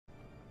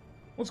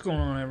What's going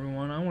on,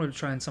 everyone? I wanted to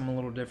try something a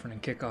little different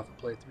and kick off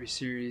a playthrough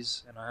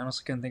series, and I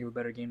honestly couldn't think of a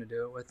better game to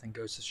do it with than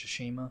Ghost of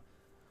Tsushima.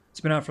 It's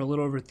been out for a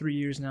little over 3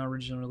 years now,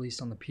 originally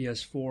released on the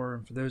PS4,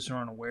 and for those who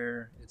aren't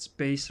aware, it's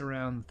based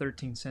around the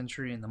 13th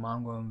century and the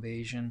Mongol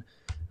invasion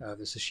of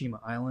the Tsushima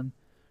island.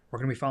 We're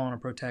going to be following our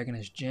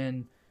protagonist,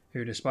 Jin,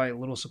 who, despite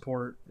little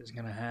support, is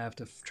going to have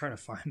to try to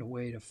find a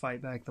way to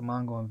fight back the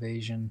Mongol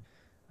invasion.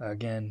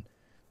 Again,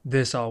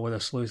 this all with a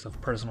slew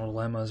of personal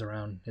dilemmas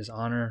around his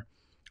honor.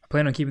 I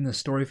plan on keeping this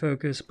story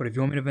focused, but if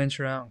you want me to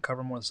venture out and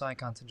cover more of the side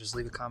content, just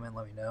leave a comment and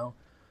let me know.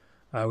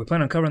 We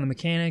plan on covering the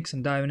mechanics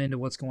and diving into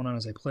what's going on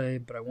as I play,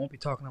 but I won't be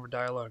talking over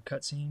dialogue or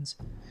cutscenes.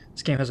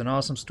 This game has an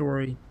awesome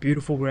story,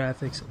 beautiful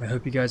graphics, and I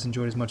hope you guys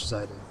enjoyed as much as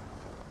I did.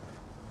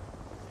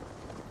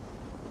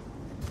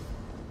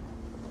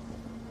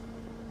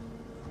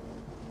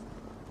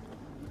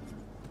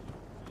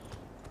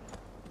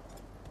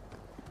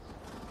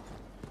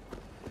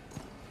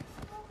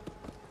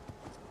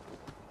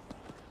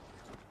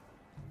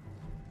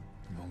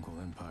 The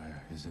Mongol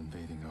Empire is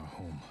invading our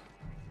home.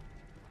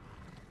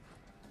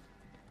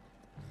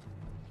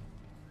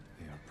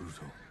 They are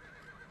brutal,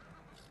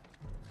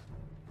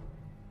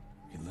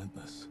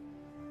 relentless,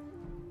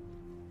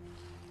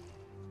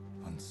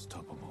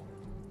 unstoppable.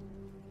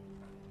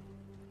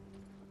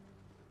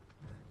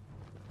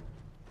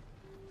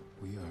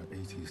 We are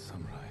 80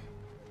 samurai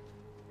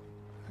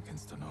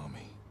against an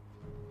army,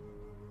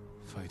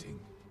 fighting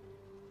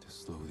to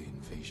slow the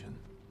invasion.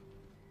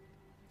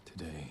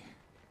 Today,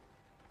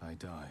 I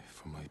die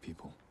for my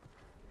people.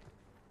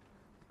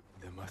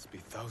 There must be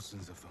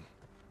thousands of them.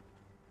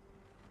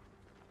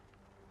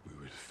 We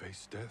will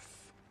face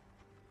death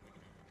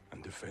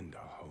and defend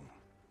our home.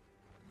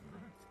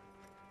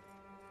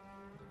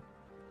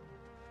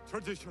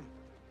 Tradition,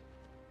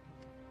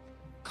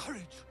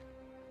 courage,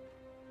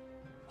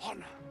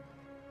 honor.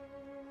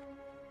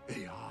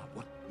 They are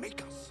what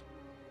make us.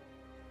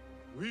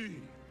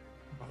 We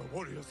are the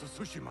warriors of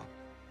Tsushima.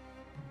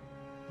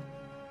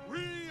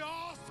 We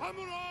are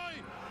samurai!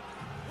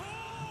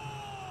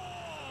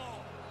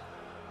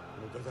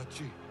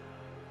 Nodadachi,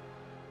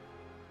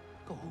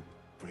 go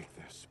break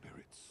their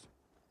spirits.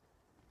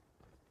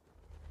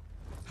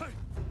 Hey!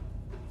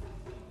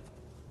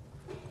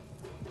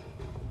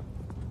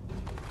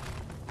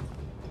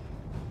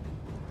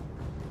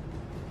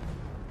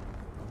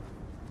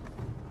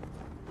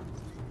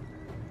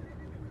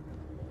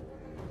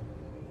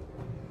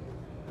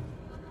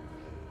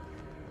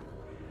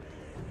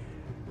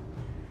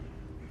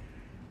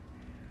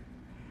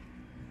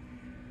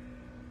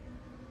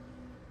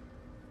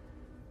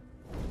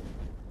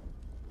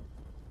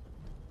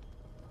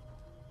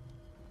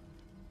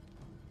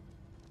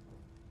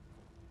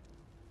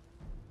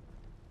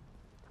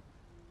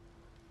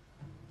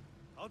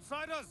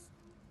 Outsiders!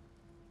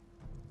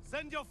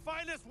 Send your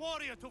finest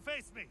warrior to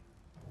face me!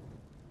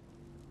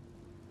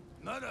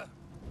 Nada,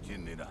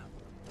 Jinnida.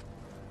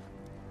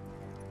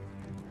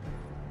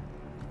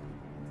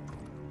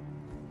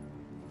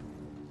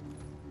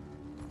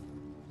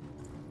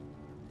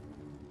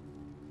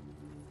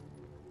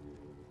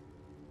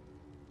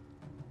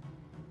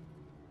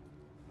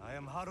 I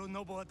am Haru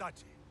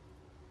Nobuadachi,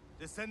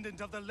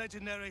 descendant of the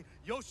legendary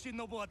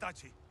Yoshinobu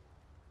Adachi.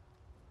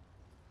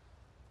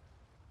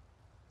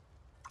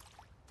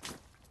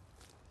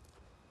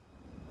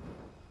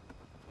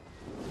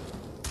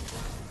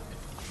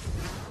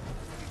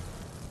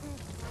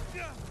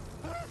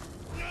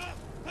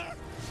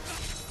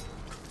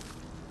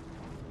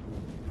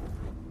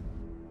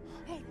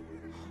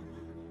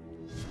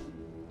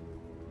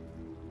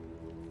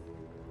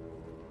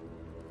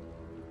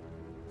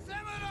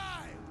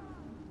 Samurai!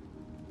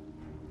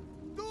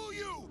 Do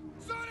you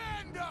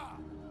surrender?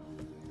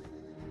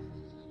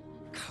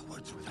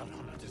 Cowards without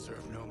honor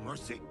deserve no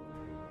mercy.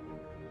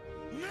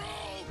 No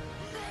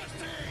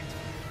mercy!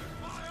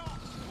 Fire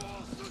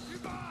for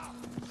Tsushima!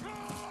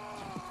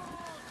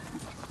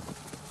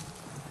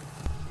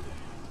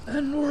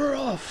 And we're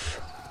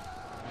off!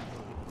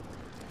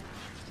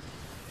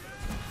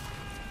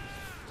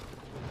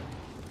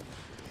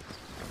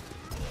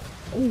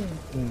 Ooh.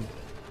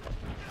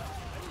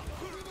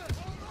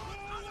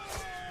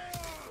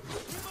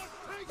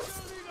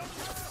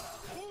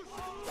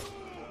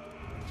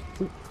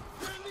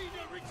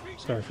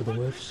 Sorry for the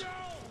whiffs.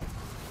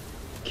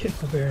 Kick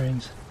the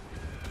bearings.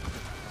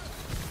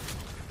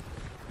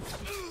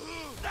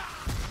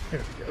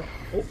 There we go.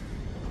 Oh.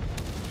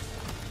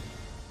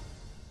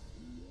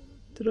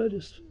 Did I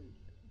just...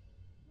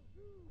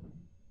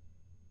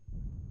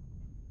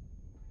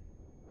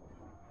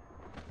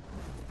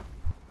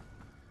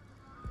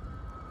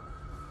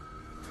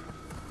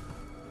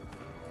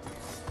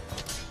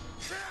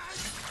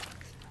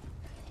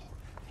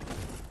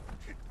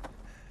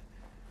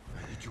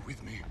 I need you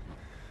with me.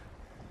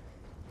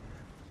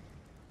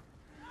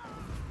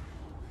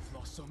 We've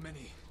lost so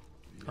many.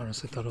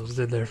 Honestly thought I was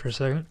dead there for a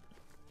second.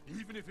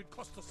 Even if it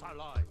costs us our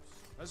lives.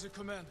 As you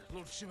command,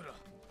 Lord Shimura.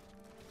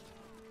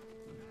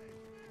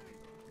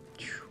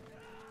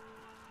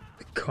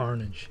 The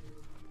carnage.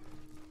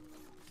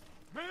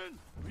 Men,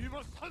 we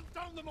must hunt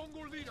down the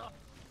Mongol leader!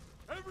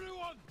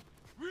 Everyone,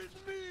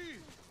 with me!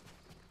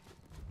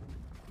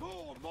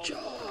 More Mongol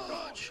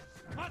Charge!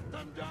 Cut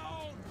them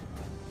down!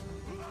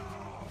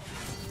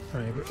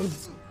 Alright, bro.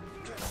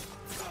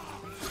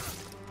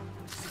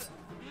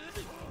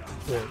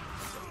 Wait.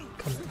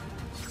 Come on.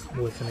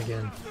 Whiffing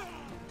again.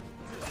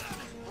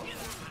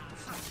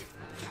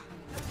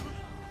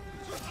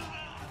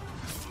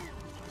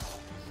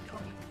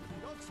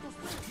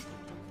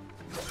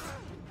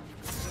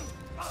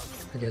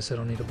 I guess I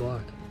don't need a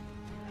block.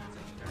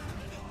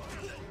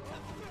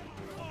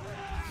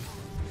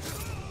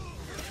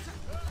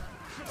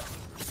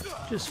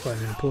 Just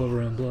fighting to pull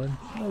over on blood.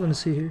 Nothing to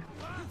see here.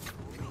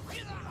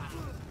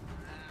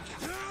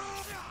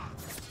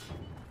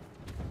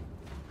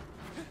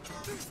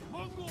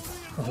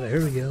 Oh,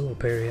 there we go. A little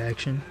parry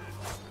action.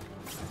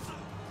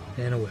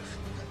 And a whiff.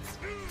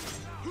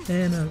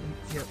 And a...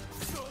 Yep.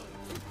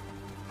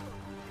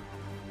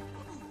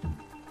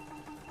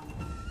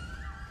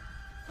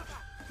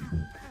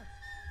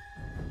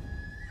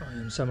 I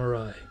am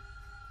samurai.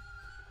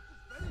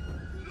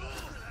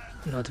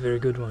 Not a very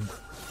good one.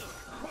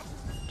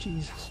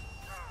 Jesus.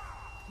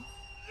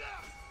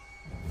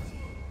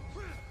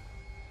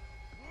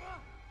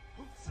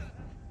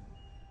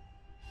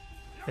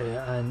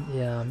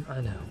 Yeah,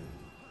 I know.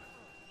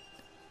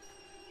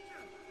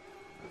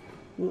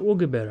 We'll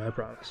get better, I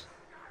promise.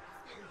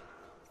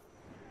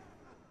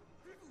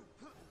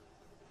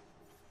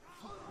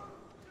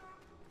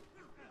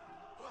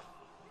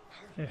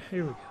 Yeah,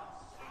 here we go.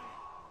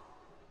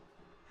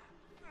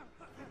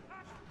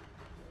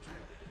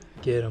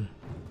 Get him.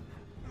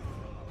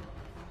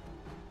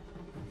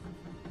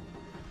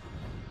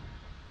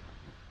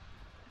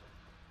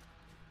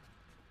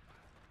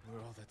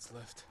 We're all that's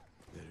left.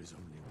 There is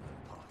only one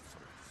path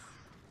for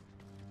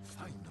us.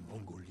 Find the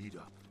Mongol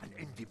leader and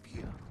end it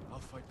here. I'll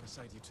fight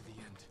beside you to the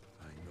end.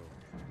 I know.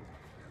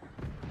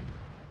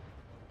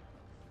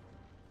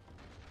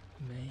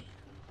 Man.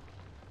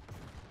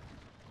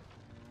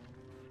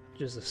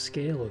 Just the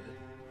scale of it.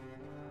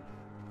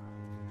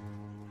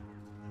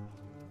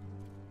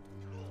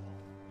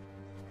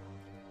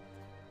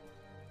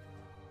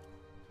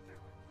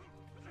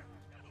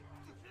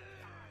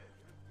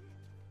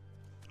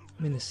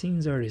 I mean, the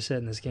scenes already set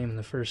in this game in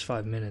the first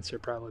 5 minutes are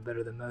probably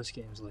better than most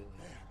games lately.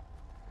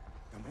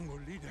 The Mongol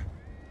leader.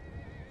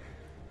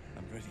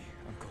 I'm ready,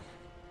 Uncle.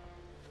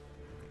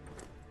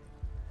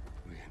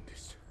 We end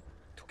this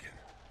together.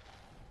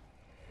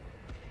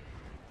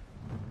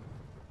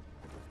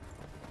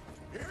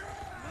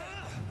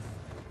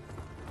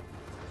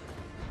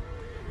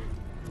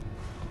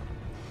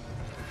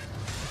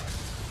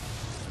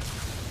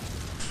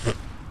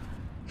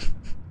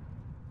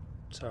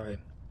 Sorry.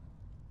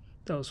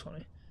 That was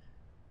funny.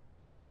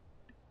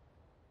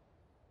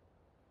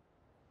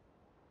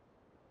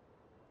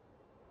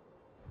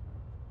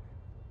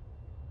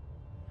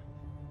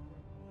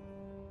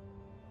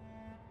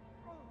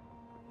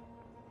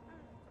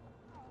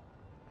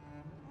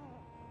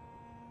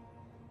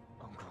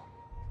 Uncle.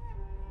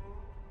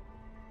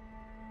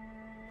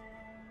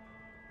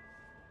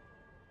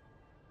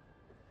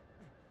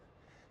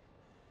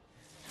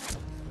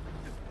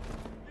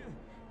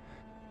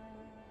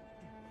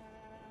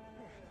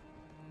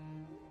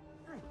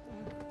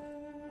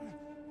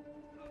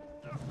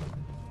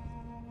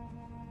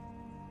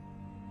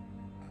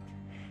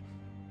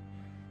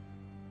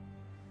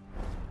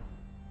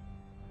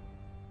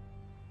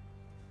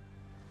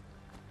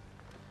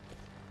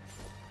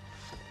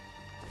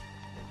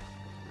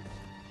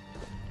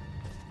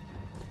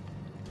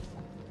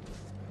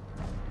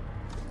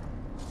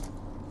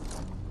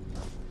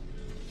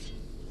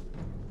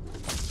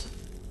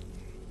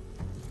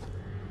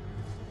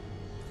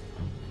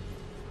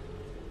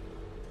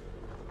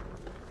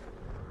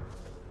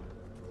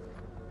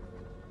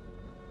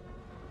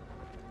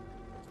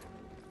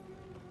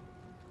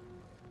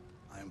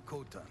 I am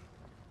Khotun,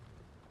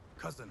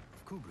 cousin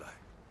of Kublai,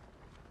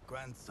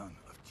 grandson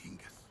of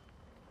Genghis.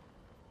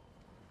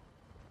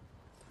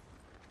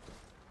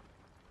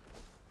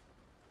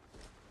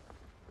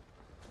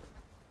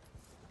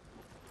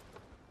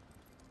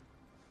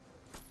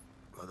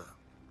 Brother,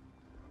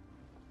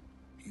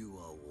 you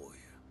are a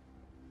warrior.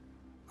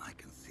 I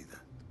can see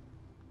that.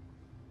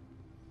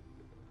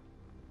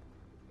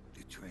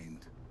 You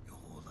trained your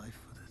whole life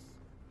for this.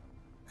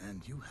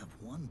 And you have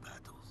won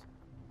battles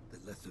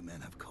that lesser men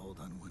have called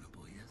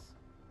unwinnable, yes?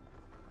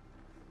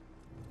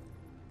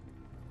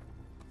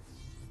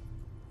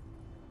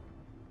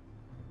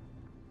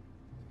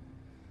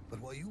 But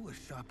while you were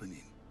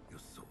sharpening your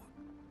sword,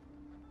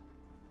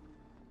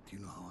 do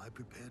you know how I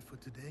prepared for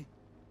today?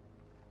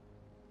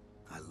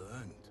 I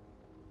learned.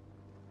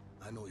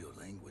 I know your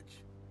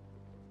language,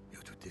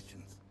 your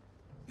traditions,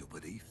 your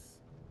beliefs,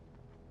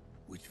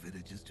 which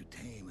villages to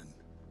tame and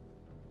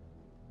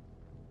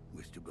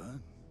which to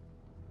burn.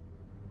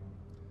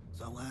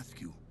 So I'll ask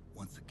you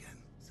once again,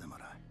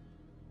 Samurai.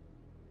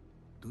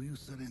 Do you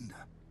surrender?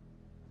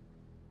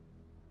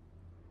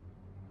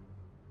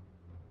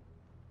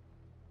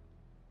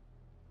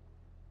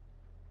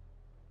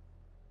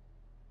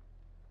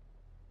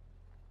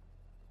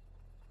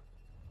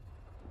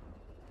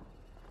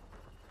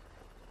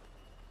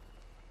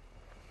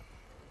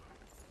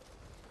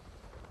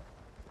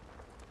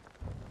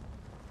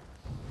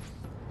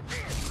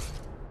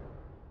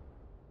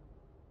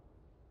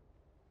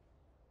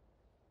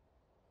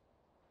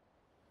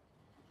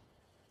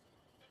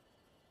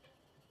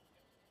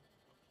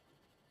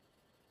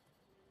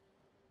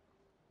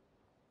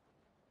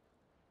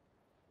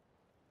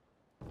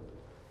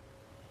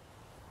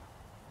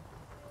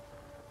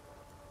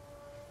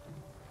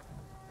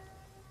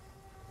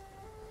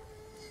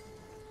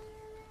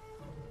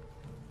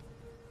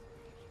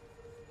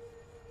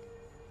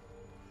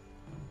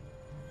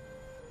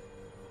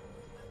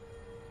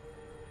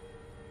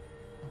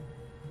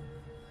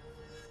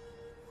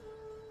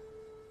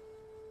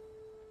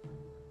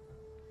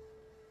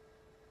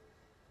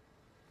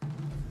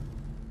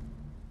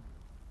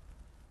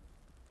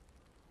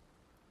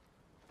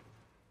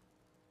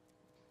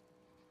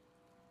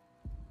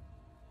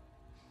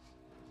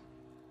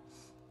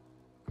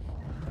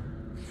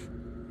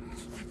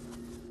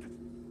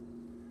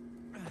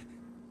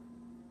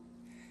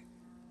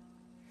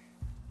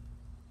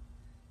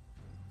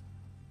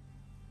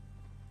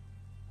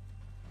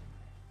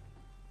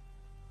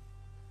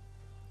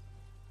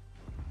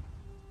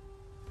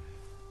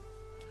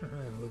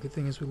 Alright, well, good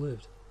thing is we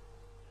lived.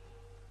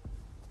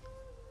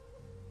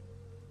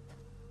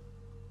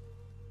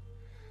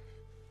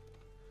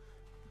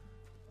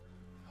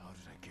 How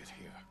did I get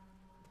here?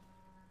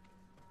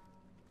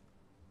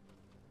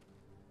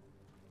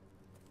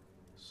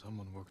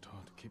 Someone worked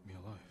hard to keep me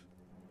alive.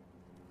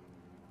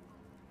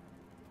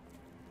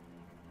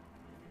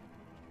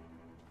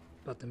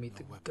 About to meet No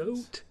the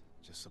weapons, goat.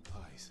 just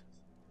supplies.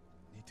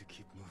 Need to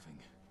keep moving.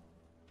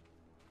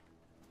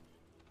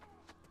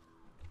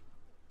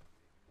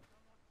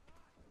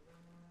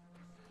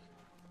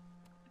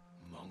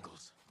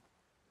 Mongols.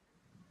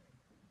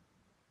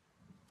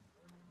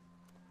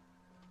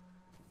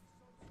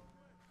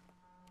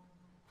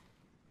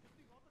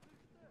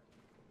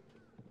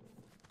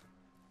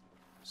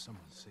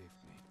 Someone saved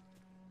me.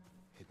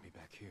 Hid me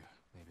back here.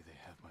 Maybe they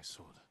have my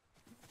sword.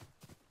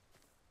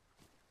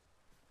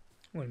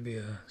 Wouldn't be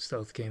a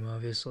stealth game,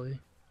 obviously,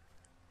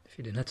 if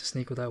you didn't have to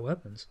sneak without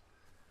weapons.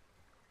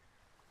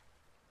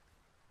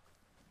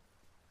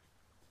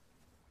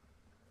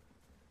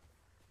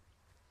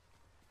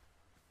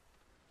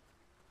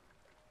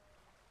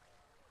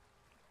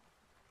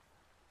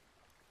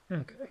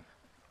 Okay.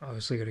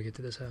 Obviously gotta get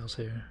to this house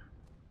here.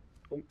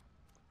 Oh.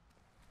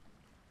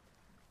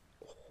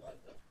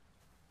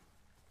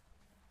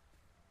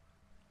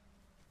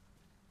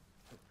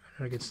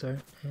 Not a good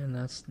start, and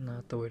that's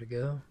not the way to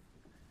go.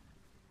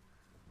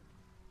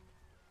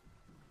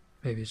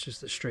 Maybe it's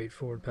just a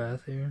straightforward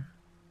path here.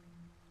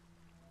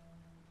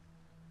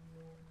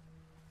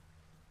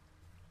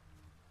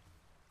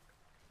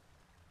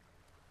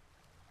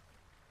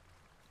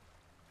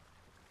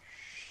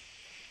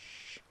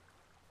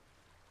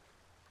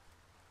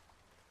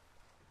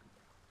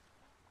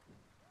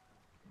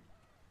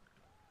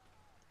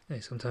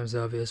 Hey, sometimes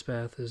the obvious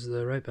path is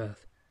the right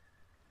path.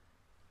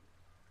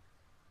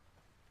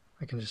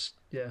 I can just,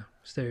 yeah,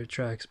 stay at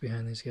tracks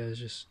behind these guys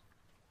just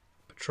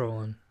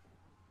patrolling.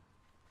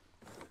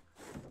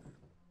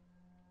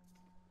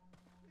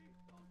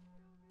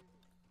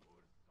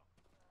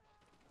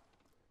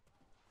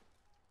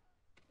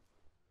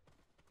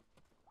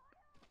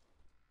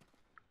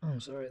 Oh, I'm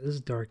sorry, this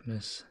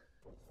darkness.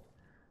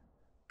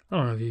 I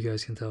don't know if you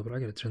guys can tell, but I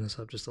gotta turn this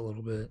up just a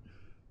little bit.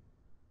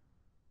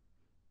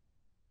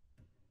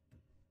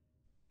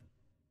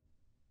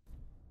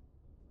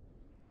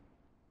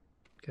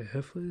 Okay,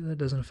 hopefully that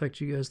doesn't affect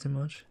you guys too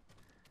much.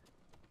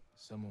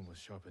 Someone was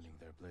sharpening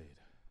their blade.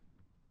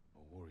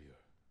 A warrior.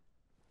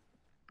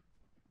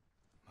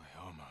 My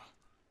armor.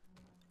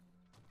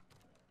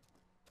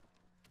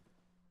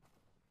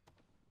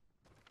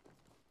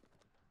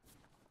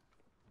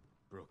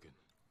 Broken.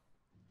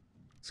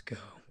 Let's go.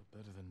 But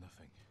better than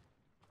nothing.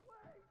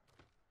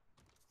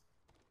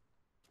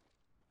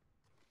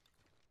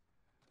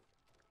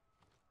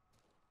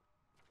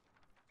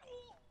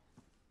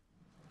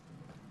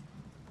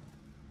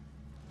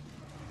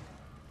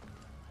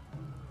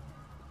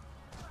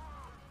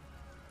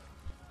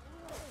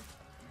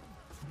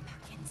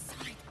 Back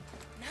inside.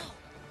 Now.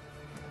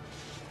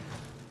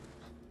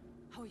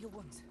 How are your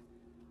wounds?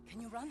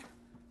 Can you run?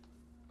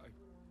 I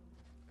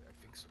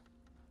think so.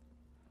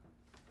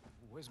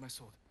 Where's my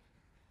sword?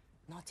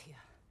 Not here.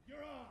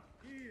 You're on!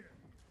 Here!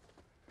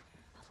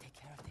 I'll take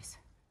care of this.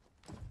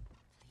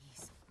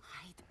 Please,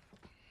 hide.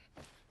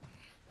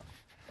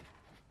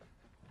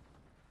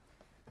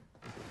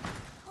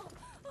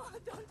 Oh,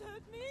 don't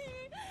hurt me!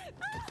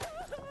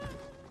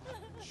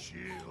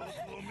 Shield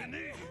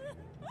Lumini!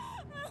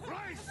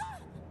 Rice!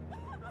 I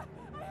have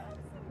some rice.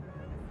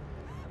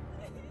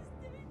 Please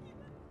take it.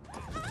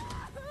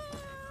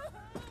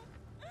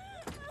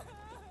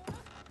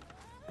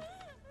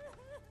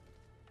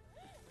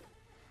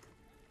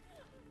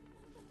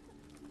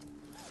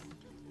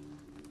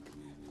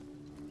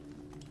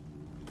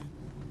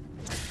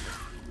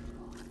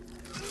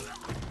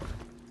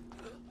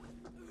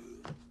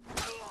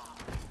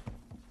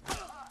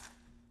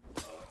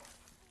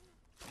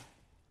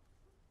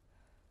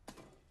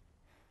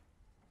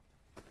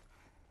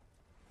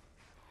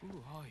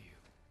 Who are you?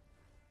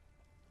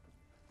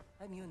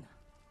 I'm Yuna.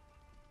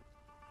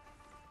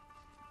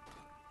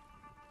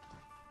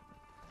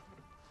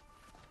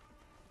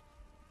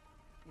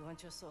 You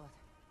want your sword?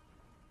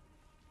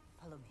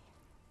 Follow me.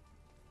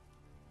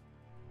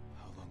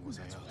 How long was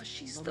I out?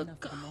 She's Long enough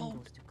for the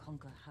Mongols to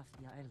conquer half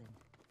the island.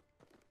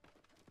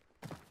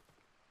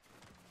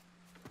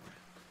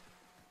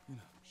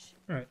 Shh.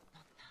 Alright.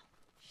 Not now.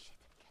 Shit,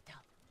 get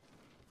down.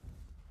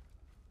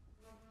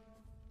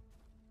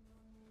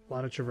 A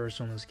lot of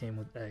traversal in this game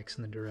with X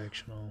and the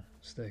directional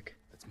stick.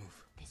 Let's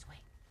move. This way.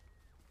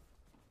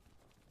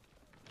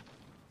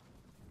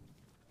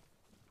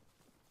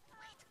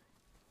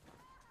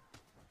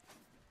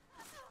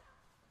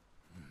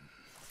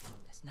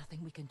 There's nothing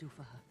we can do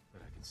for her.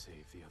 But I can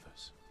save the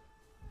others.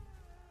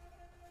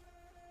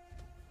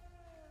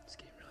 This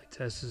game really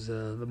tests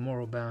the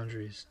moral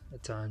boundaries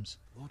at times.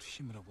 Lord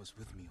Shimura was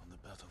with me on the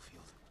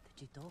battlefield.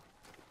 The Jito?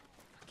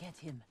 Forget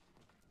him.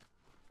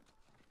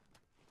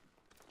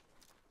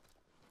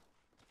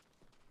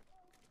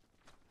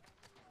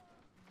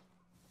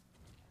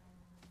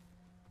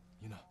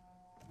 Yuna.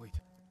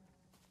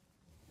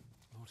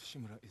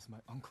 Shimura is my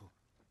uncle.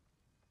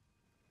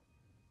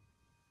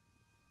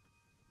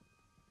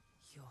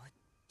 You're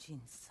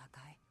Jin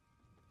Sakai?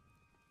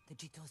 The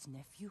Jito's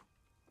nephew?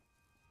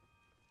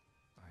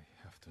 I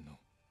have to know.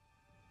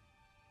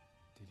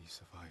 Did he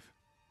survive?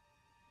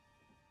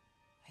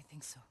 I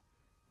think so.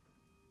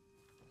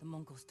 The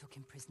Mongols took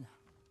him prisoner.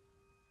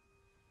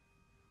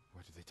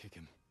 Where did they take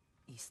him?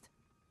 East,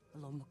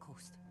 along the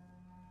coast.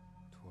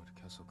 Toward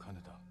Castle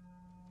Kaneda.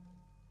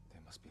 They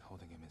must be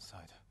holding him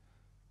inside,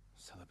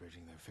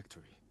 celebrating their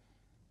victory.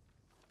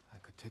 I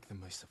could take them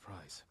by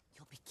surprise.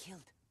 You'll be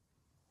killed.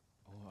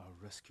 Or I'll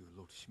rescue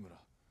Lord Shimura.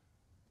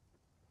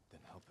 Then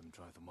help him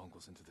drive the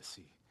Mongols into the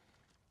sea.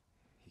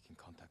 He can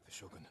contact the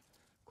Shogun,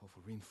 call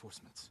for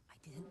reinforcements. I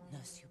didn't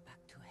nurse you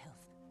back to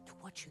health, to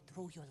watch you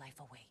throw your life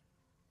away.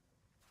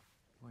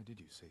 Why did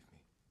you save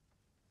me?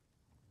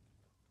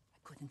 I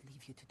couldn't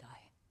leave you to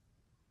die.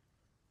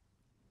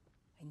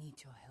 I need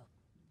your help.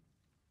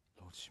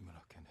 Lord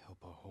Shimura can help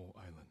our whole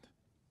island.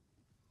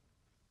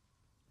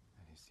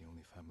 And he's the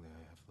only family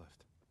I have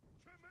left.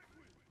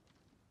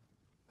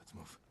 Let's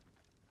move.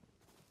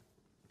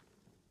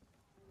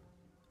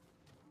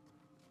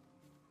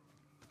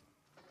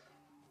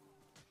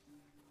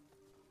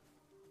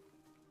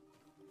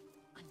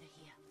 Under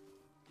here.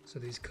 So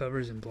these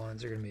covers and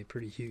blinds are going to be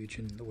pretty huge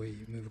in the way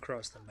you move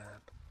across the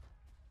map.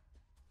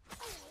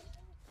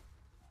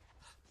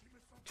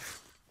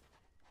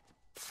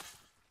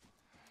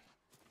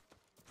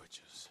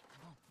 Bridges.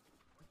 Come on.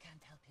 We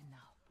can't help him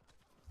now.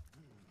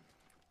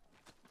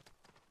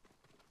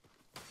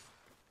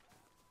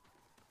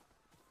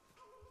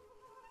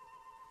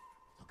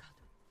 Look out.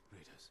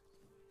 Raiders.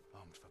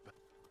 Armed for battle.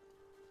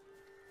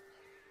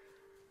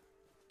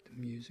 The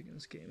music in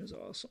this game is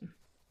awesome.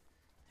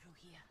 Through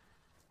here.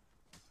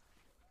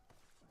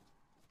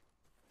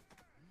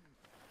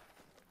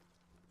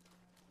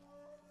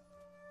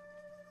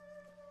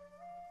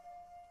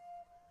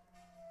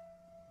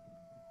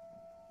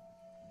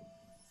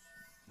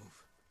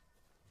 Move.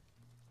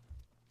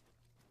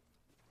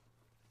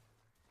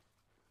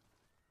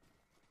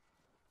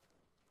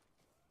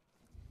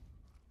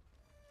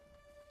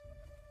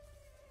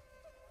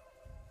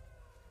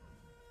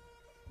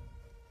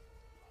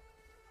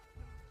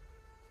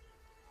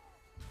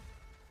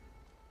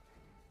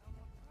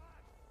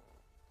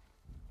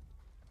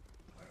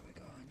 Where are we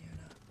going,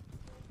 Yuna?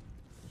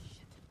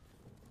 Shit.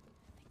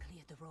 They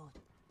cleared the road.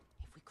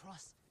 If we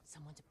cross,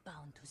 someone's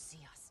bound to see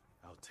us.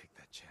 I'll take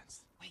that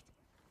chance. Wait.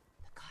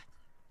 The cart.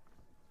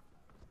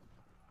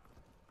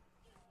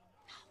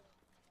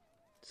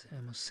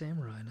 I'm a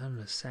samurai, not an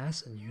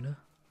assassin, Yuna.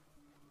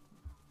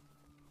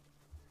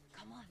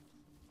 Come on.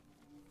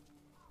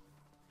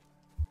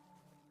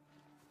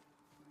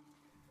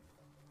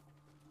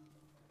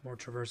 More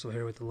traversal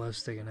here with the left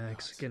stick and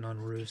X, getting on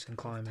roofs and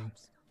climbing.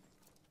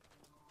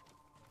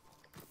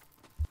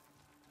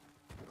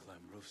 Climb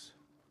roofs,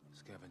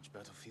 scavenge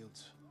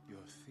battlefields. You're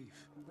a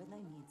thief. When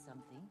I need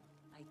something,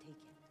 I take it.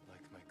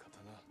 Like my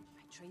katana.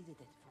 I traded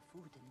it for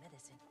food and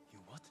medicine. You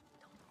what?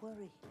 Don't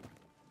worry.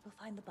 We'll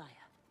find the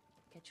buyer.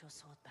 Get your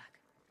sword back.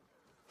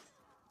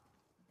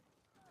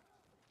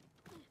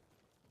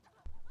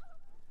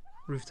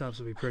 Rooftops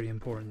will be pretty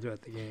important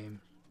throughout the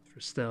game. For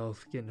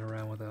stealth, getting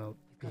around without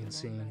You've got being them all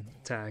seen, right ahead.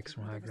 attacks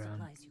from high Whatever ground.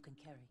 supplies you can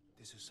carry,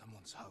 This is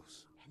someone's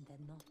house. and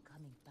they're not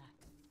coming back.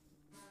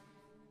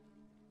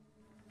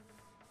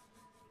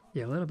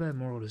 Yeah, a little bit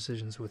moral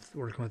decisions with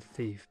working with a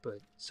thief, but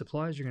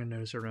supplies you're going to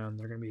notice around,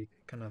 they're going to be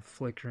kind of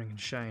flickering and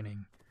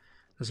shining.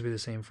 This will be the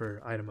same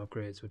for item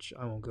upgrades, which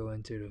I won't go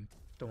into,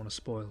 don't want to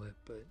spoil it,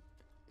 but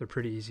they're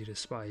pretty easy to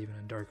spy even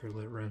in darker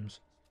lit rooms.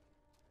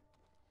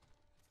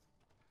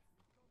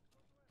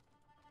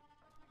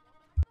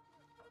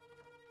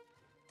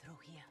 Through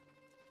here.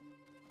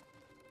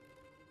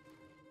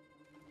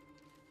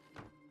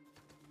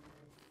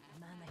 The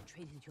man I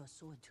traded your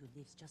sword to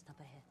lives just up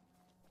ahead.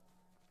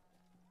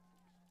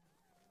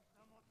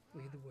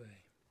 Lead the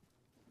way.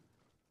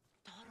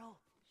 Toro!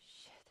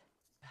 Shit.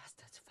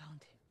 Bastards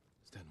found him.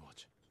 Stand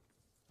watch.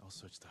 I'll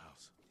search the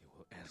house. He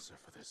will answer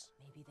for this.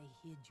 Maybe they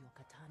hid your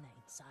katana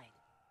inside.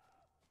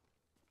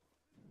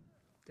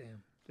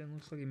 Damn, didn't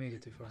look like he made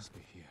it too far. Must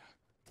be here.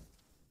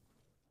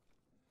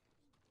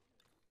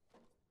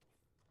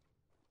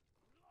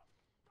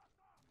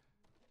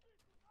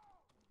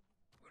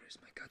 Where is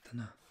my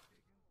katana?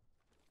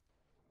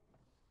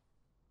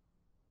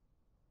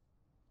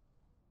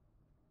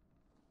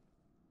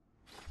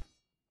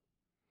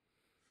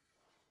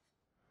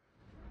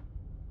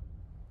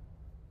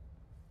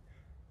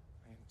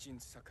 I am Jin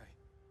Sakai,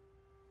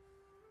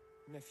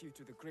 nephew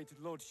to the great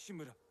Lord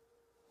Shimura.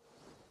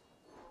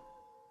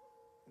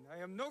 And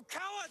I am no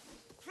coward!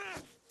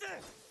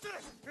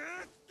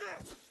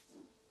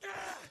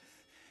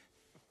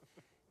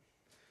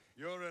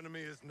 Your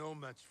enemy is no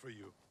match for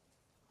you.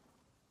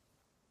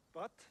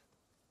 But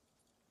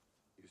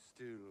you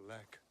still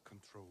lack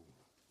control.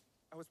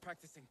 I was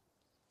practicing.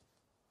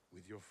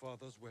 With your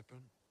father's weapon,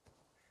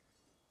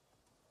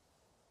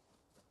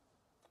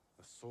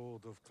 the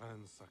sword of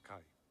Clan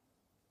Sakai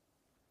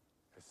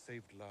has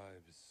saved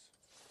lives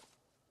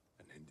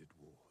and ended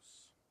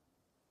wars.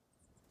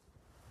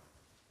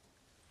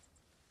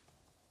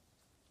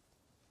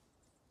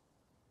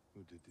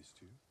 Who did this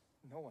to you?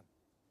 No one.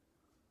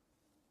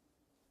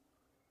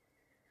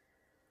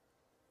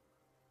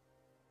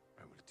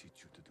 I will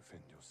teach you to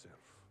defend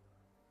yourself.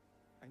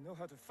 I know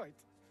how to fight.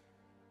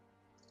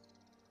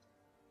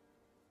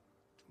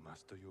 To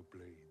master your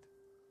blade,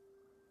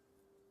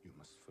 you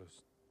must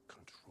first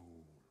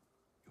control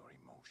your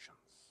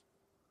emotions.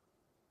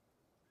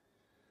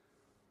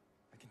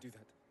 I can do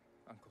that,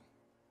 Uncle.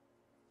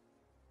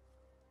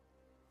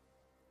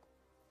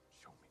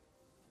 Show me.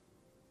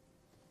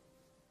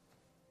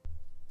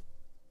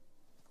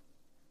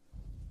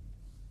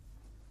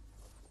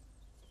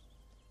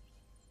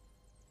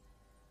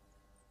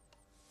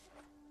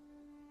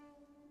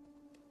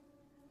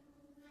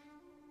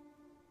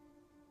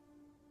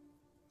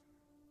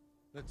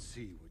 Let's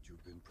see what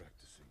you've been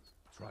practicing.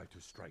 Try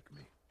to strike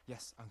me.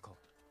 Yes, Uncle.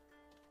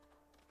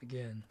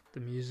 Again,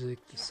 the music,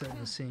 the setting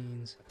the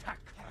scenes. Attack!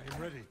 I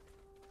am ready.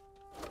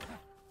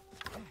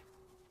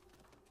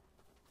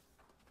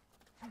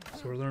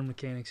 So we're learning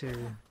mechanics here.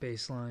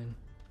 Baseline,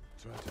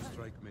 Try to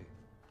strike me.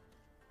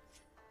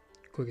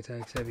 quick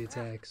attacks, heavy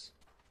attacks.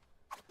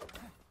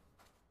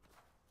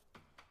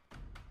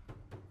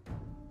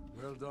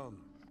 Well done.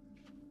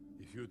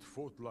 If you'd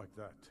fought like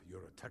that,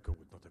 your attacker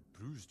would not have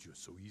bruised you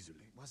so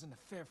easily. It wasn't a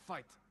fair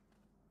fight.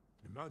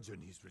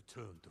 Imagine he's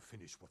returned to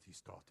finish what he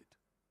started.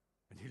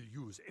 And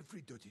he'll use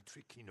every dirty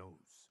trick he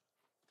knows.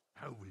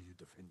 How will you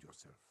defend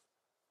yourself?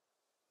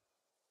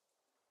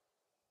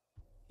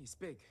 He's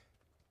big,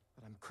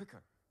 but I'm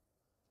quicker.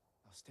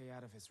 I'll stay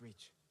out of his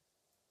reach.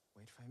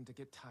 Wait for him to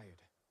get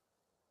tired.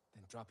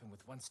 Then drop him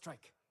with one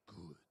strike.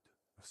 Good.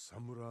 A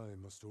samurai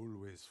must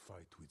always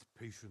fight with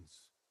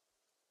patience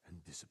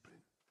and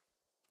discipline,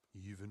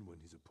 even when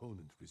his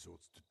opponent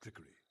resorts to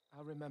trickery.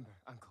 I'll remember,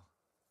 Uncle.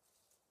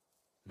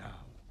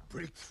 Now,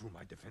 break through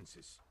my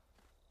defenses.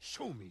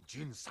 Show me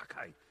Jin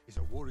Sakai is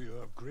a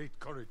warrior of great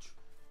courage.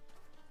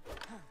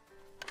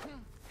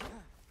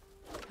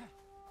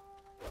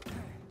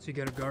 So you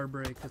got a guard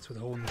break, that's with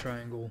holding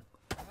triangle.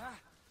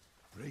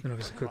 Break And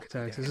obviously quick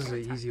attacks. This is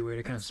an easy way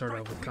to kind of start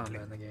off with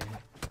combat in the game.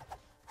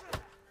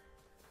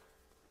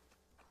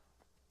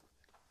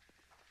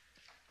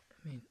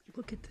 I mean,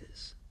 look at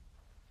this.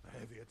 A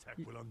heavy attack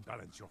will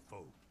unbalance your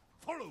foe.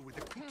 Follow with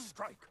a quick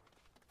strike.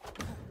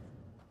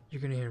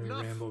 You're gonna hear me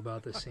ramble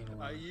about this scene a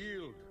lot. I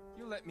yield.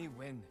 You let me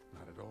win.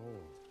 Not at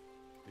all.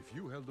 If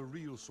you held a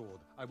real sword,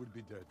 I would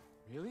be dead.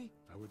 Really?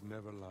 I would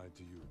never lie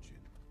to you, Jin.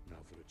 Now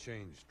for a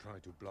change, try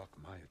to block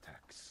my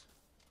attacks.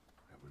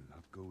 I will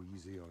not go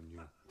easy on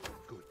you.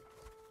 Good.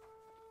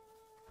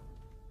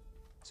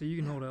 So you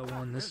can hold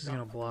L1. This is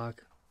gonna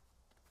block.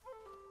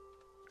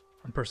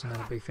 I'm personally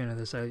not a big fan of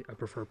this. I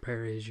prefer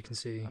parry, as you can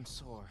see. I'm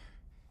sore.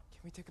 Can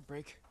we take a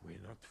break? We're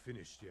not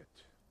finished yet.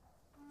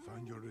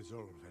 Find your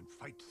resolve and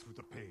fight through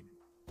the pain.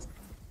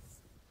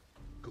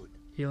 Good.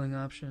 Healing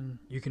option.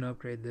 You can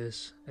upgrade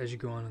this as you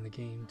go on in the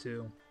game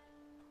too.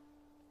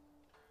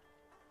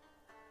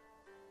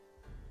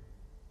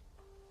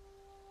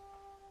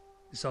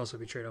 This also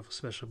be trade off with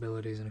special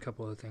abilities and a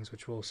couple other things,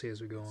 which we'll see as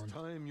we go on. It's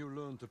time you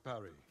learn to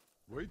parry.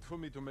 Wait for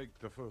me to make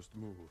the first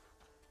move.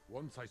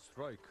 Once I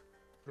strike,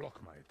 block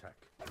my attack.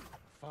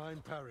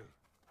 Fine parry.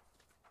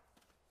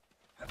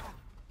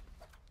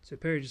 So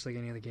parry, just like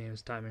any other game,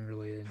 is timing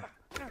related.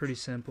 Pretty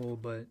simple,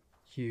 but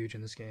huge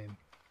in this game.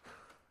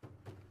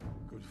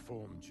 Good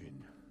form,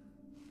 Jin.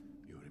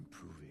 You're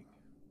improving.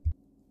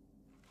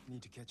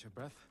 Need to catch your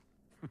breath?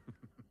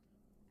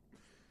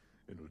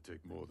 It'll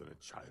take more than a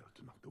child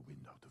to knock the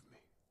wind out of me.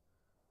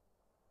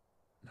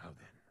 Now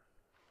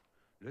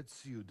then, let's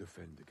see you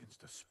defend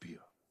against a spear.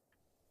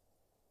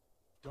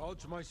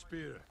 Dodge my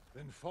spear,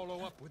 then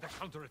follow up with a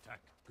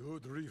counterattack.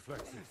 Good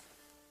reflexes.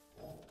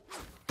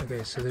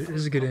 Okay, so this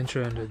is a good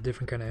intro into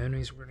different kind of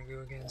enemies we're going to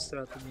go against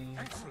throughout the game.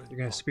 You're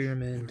going to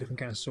spearmen, different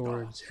kind of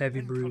swords,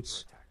 heavy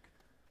brutes.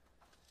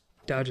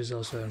 Dodge is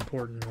also an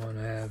important one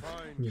to have.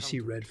 When you see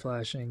red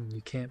flashing,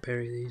 you can't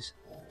parry these.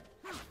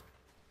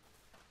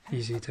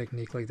 Easy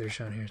technique like they're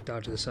shown here.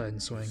 Dodge to the side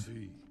and swing.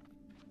 See,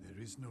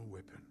 there is no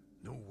weapon,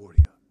 no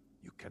warrior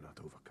you cannot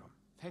overcome.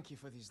 Thank you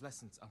for these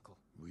lessons, Uncle.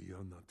 We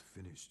are not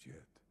finished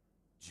yet.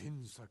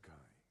 Jin Sakai,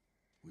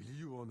 will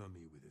you honor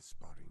me with a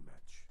sparring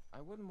match? I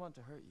wouldn't want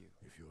to hurt you.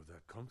 If you're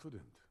that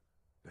confident,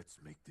 let's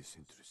make this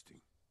interesting.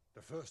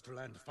 The first to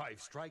land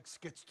 5 strikes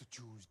gets to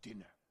choose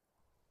dinner.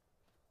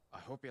 I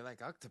hope you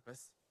like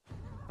octopus.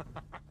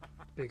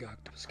 Big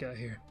octopus guy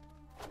here.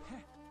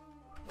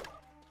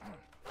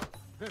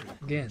 Very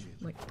good, Again, Jin.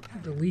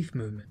 like the leaf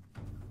movement.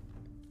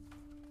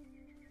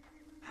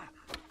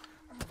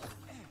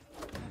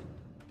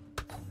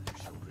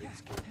 Show great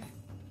skill.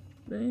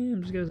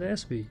 Damn, just got his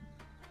ass beat.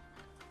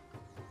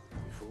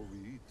 Before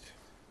we eat,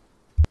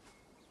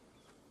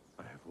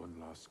 I have one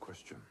last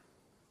question.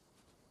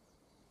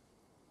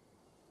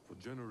 For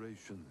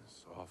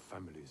generations, our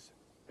families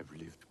have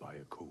lived by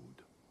a code.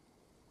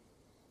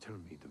 Tell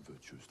me the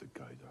virtues that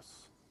guide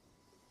us.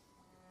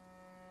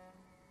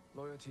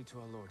 Loyalty to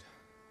our Lord.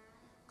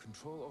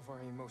 Control of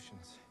our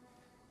emotions.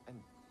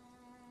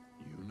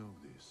 You know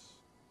this.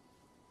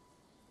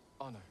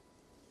 Honor.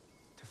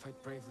 To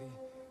fight bravely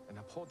and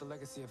uphold the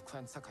legacy of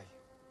Clan Sakai.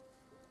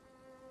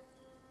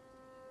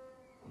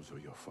 Those are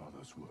your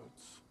father's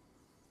words.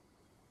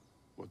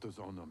 What does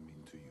honor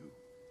mean to you?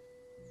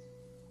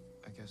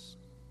 I guess...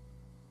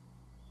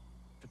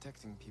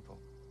 protecting people.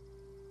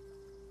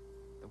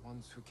 The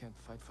ones who can't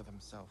fight for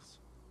themselves.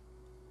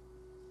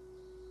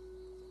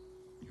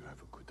 You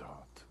have a good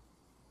heart.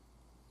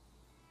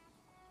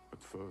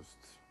 But first,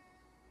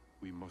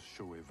 we must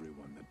show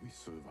everyone that we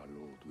serve our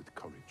Lord with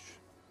courage,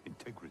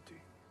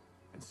 integrity,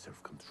 and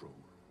self-control.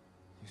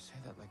 You say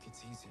that like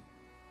it's easy.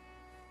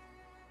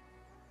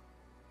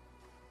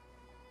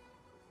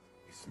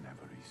 It's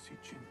never easy,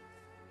 Jin.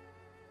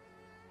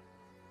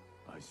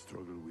 I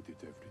struggle with it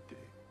every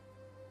day.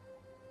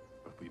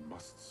 But we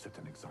must set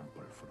an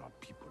example for our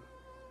people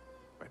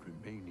by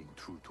remaining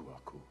true to our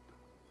code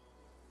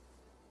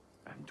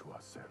and to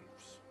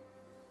ourselves.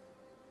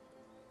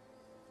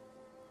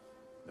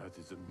 That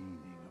is the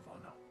meaning of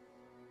honor.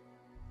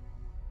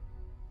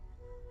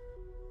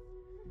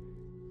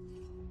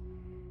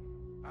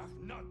 Ach,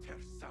 not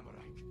Herr Samurai.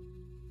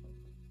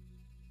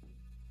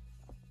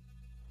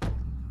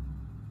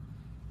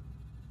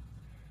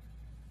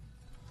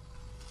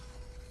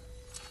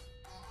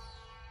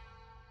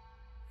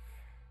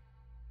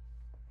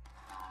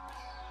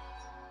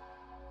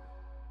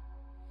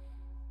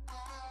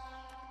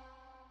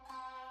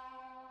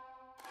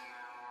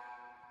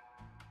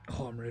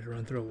 Oh, I'm ready to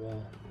run through a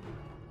wall.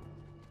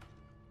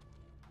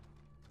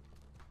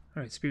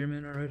 Alright,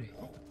 Spearman already.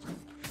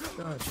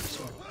 Dodge,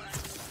 sword.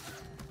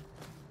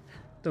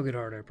 They'll get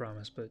hard, I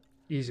promise, but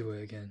easy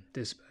way again.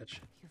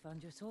 Dispatch. You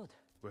found your sword.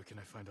 Where can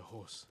I find a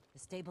horse? The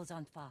stables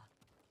aren't far.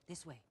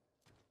 This way.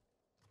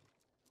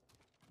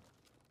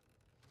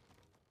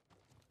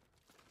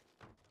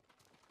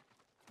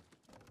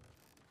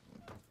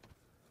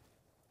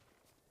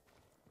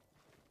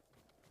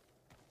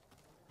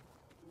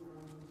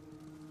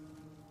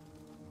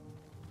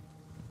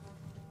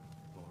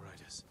 More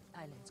riders.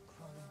 Islands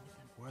crawling with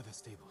them. Where are the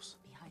stables?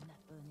 Behind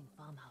that burning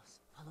farmhouse.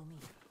 Follow me.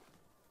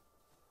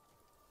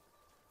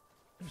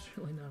 There's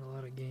really not a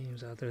lot of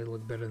games out there that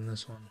look better than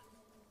this one.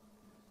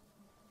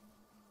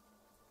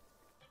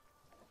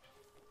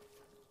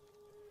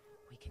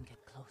 We can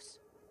get close.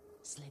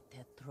 Slit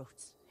their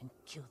throats and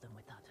kill them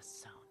without a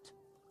sound.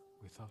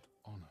 Without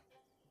honor.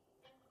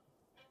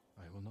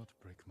 I will not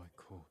break my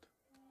code.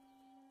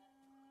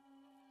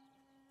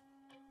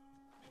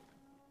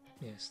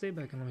 Yeah, stay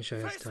back and let me show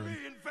you how it's done.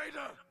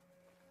 invader!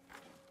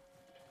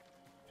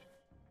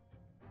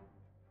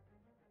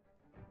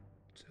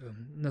 So,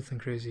 nothing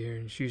crazy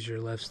here. Just use your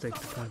left stick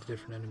to point to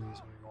different enemies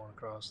when you're going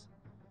across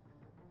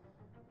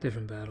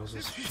different battles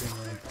with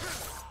Tsushima.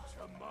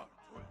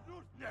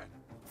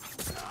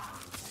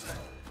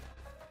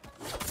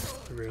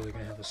 We're rarely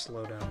gonna have a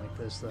slowdown like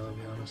this, though, I'll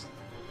be honest.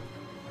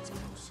 It's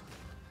close.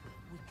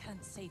 We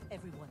can't save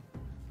everyone.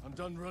 I'm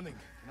done running,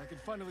 and I can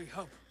finally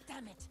help.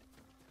 Damn it!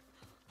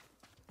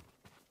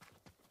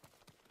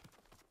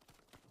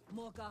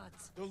 More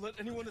guards. Don't let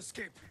anyone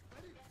escape.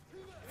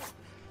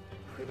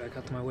 Way back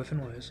out to my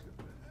whiffing ways.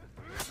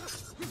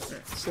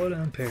 Right, slow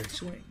down, parry,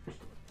 swing.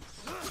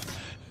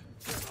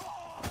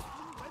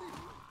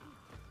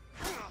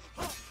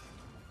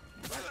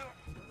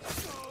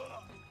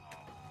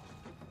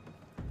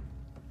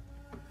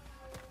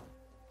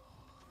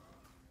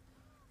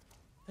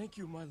 Thank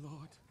you, my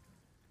lord.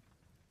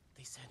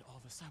 They said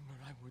all the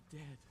samurai were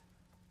dead.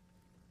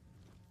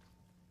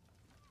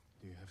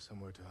 Do you have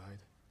somewhere to hide?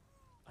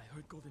 I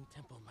heard Golden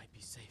Temple might be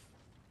safe.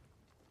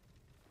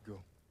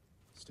 Go.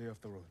 Stay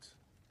off the roads.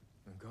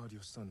 And guard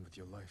your son with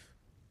your life.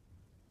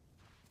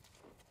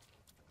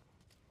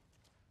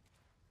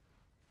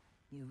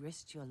 You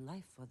risked your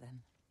life for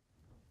them.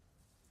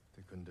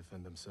 They couldn't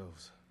defend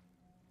themselves.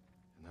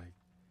 And I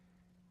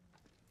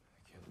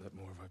can't let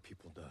more of our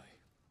people die.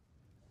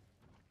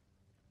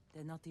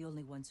 They're not the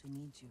only ones who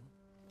need you.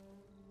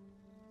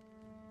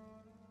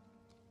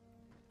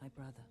 My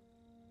brother.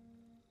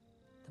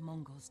 The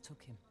Mongols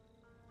took him.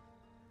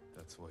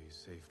 That's why you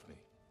saved me.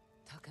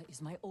 Taka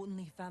is my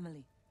only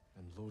family.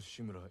 And Lord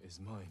Shimura is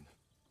mine.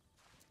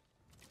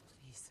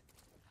 Please.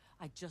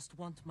 I just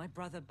want my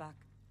brother back.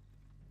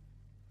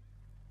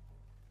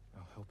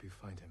 I'll help you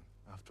find him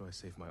after I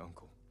save my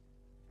uncle.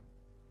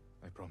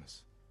 I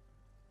promise.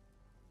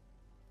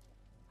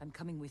 I'm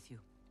coming with you.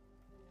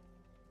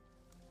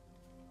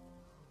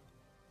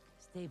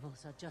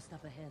 Stables are just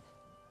up ahead.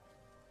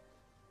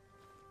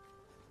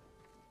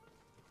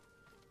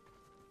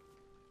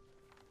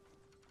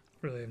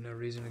 Really have no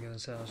reason to go in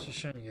this house, just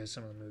showing you guys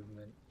some of the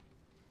movement.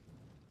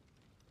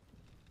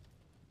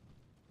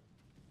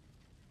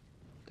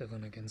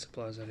 Definitely not getting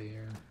supplies out of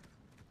here.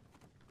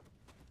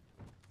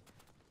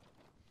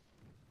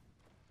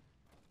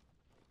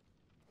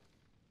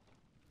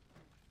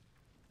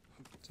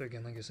 So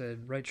again, like I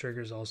said, right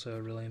trigger is also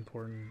a really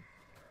important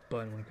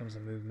button when it comes to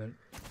movement.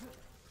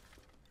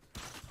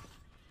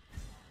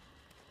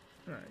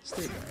 Alright,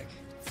 stay back.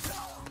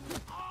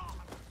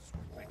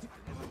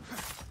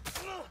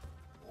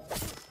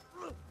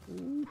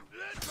 Ooh.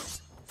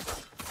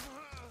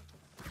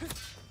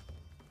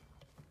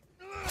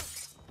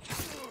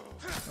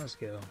 Let's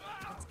go.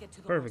 Let's get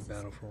to the Perfect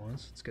horses. battle for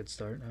once. It's a good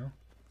start now.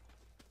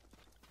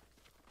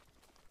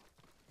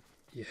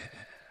 Yeah.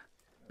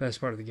 Best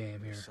part of the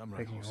game here, Samurai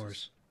picking a horses.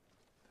 horse.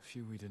 The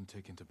few we didn't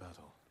take into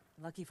battle.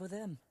 Lucky for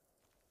them.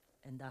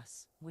 And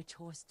us. Which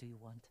horse do you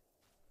want?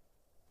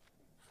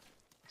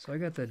 So I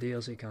got the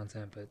DLC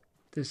content, but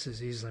this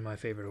is easily my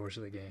favorite horse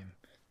of the game.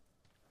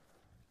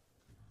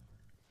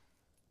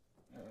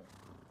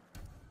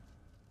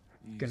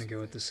 Gonna go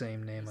with the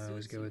same name I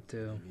always go with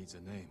too. He needs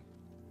a name.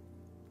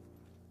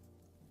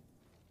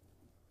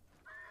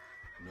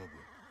 Noble,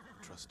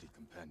 trusty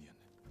companion.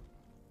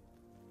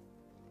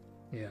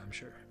 Yeah, I'm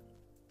sure.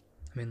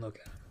 I mean, look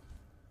at him.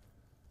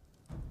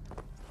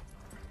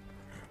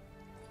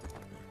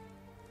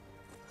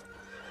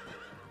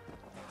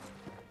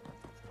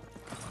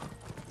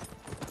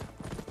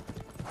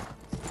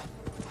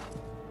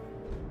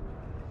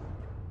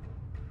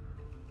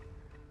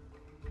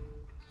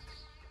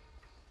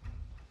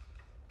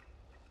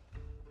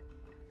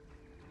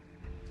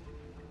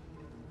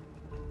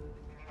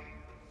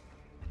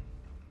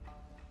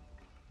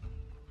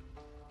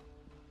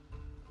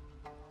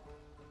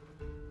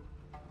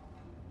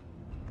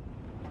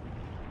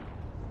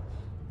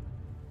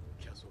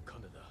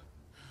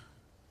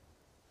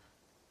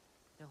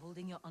 They're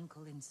holding your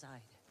uncle inside.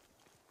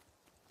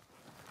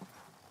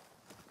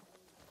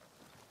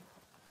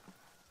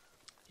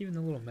 Even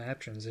the little map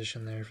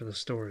transition there for the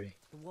story.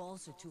 The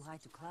walls are too high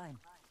to climb.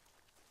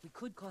 We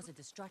could cause a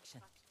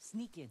distraction.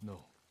 Sneak in.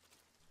 No.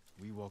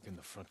 We walk in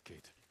the front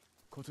gate.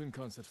 Khotun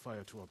Khan set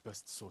fire to our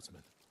best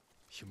swordsman.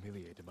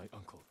 Humiliated my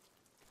uncle.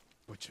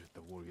 Butchered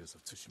the warriors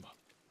of Tsushima.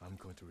 I'm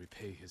going to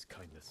repay his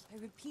kindness. By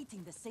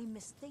repeating the same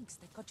mistakes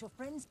that got your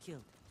friends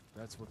killed.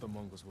 That's what the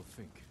Mongols will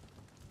think.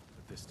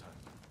 But this time,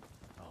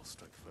 I'll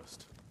strike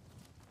first.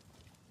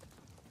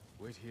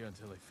 Wait here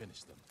until I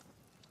finish them.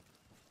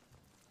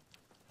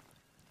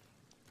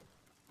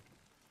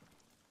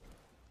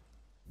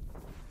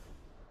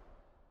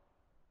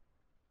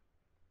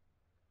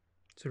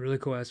 It's a really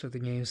cool aspect of the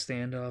game,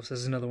 standoffs. This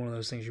is another one of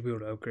those things you'll be able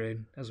to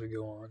upgrade as we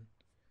go on.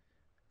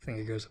 I think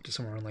it goes up to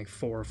somewhere around like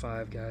 4 or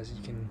 5 guys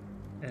you can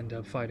end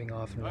up fighting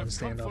off in one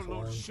standoff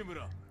alone.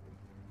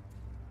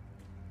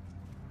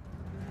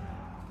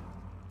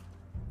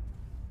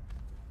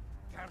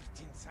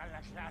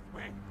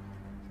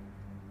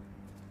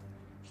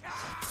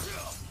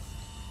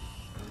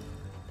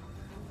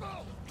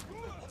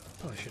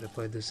 Probably should have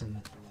played this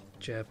in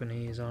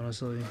Japanese,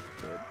 honestly.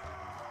 But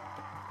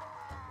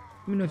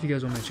let me know if you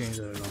guys want me to change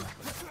that at all.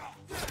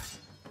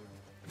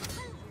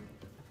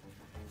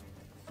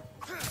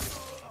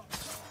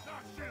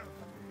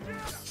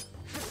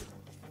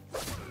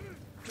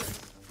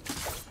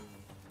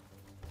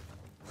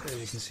 As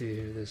you can see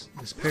here,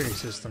 this parry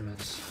system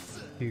is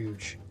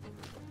huge.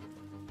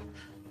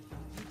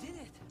 You did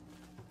it!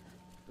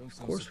 Don't Of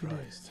course we did.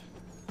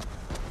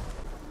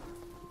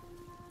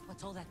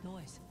 What's all that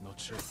noise? Not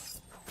sure.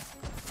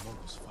 The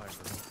Mongols fired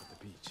them off at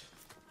the beach.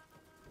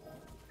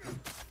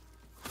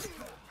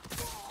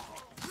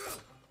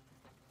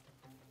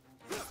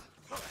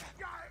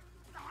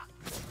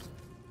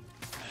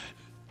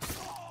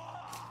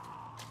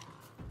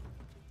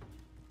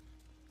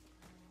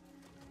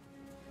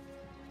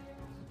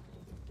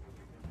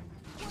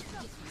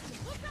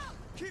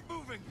 Keep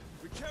moving!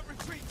 We can't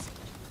retreat!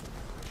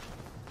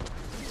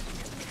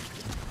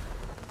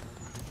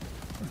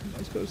 Where am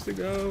I supposed to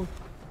go?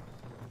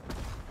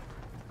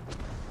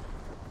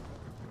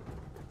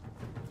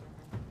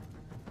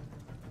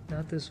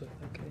 Not this way,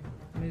 okay.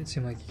 Made it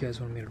seem like you guys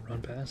wanted me to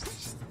run past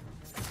this.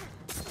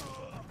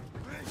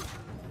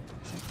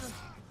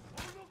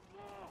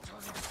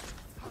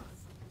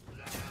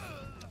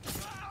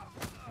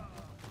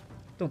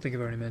 Don't think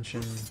I've already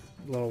mentioned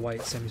the little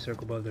white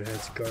semicircle above their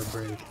heads, guard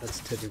break. That's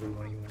typically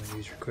when you want to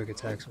use your quick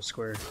attacks with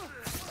square.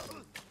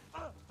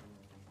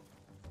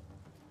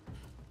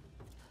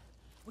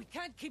 We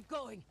can't keep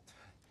going!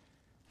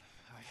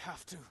 I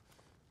have to.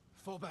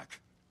 Fall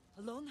back.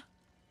 Alone?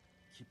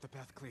 Keep the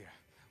path clear.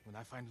 When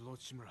I find Lord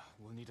Shimura,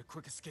 we'll need a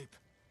quick escape.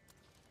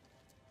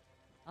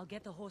 I'll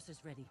get the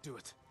horses ready. Do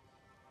it.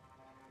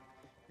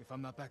 If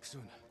I'm not back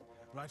soon,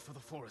 ride for the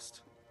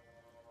forest.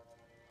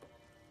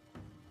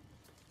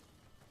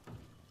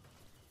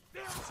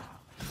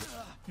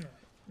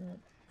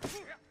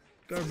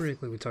 Guard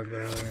break like we talked about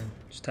earlier.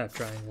 Just tap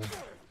triangle,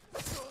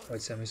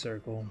 white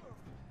semicircle,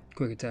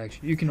 quick attacks.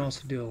 You can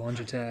also do a lunge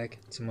attack,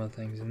 some other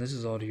things, and this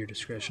is all to your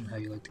discretion how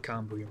you like to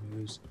combo your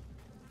moves.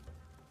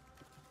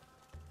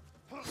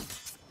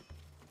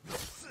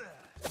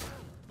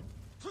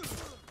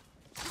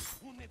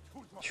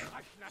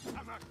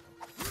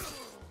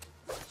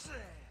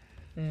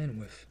 And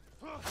whiff.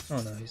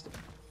 Oh no, he's dead.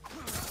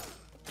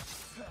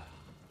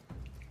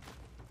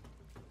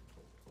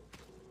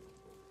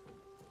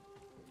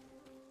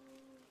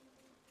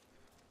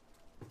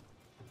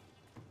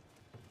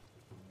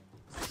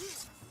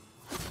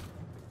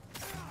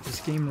 This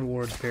game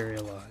rewards parry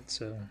a lot,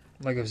 so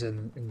like I've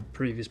said in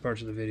previous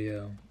parts of the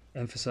video,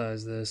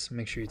 emphasize this,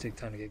 make sure you take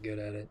time to get good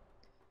at it.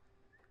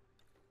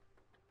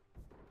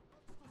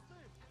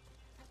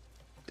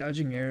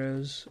 Dodging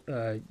arrows,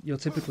 you'll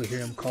typically hear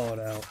him call it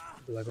out.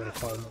 Be like little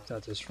call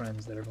out to his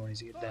friends that everyone needs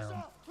to get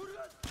down.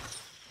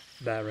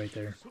 That right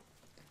there.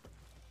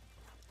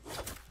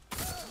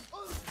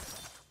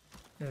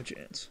 No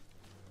chance.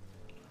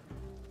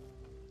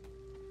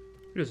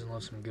 Who doesn't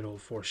love some good old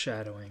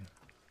foreshadowing?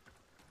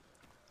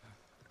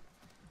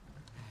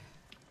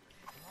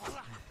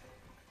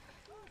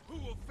 Who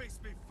will face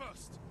me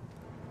first?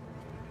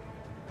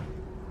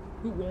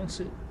 Who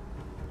wants it?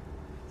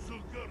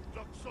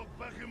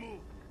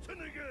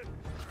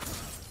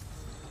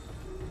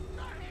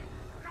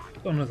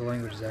 I don't know if the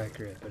language is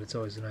accurate, but it's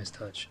always a nice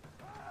touch.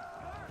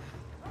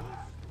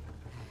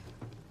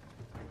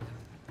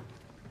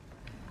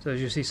 So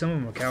as you see, some of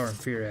them will cower in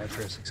fear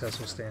after a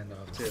successful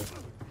standoff too.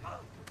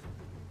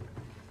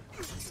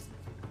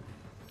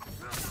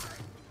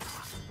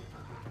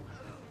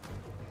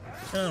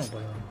 I don't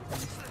blame them,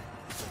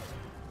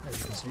 as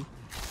you can see.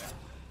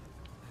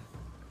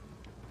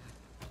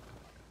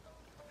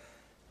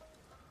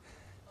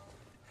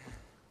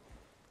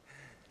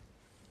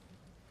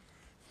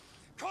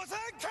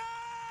 Khotun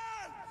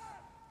Khan!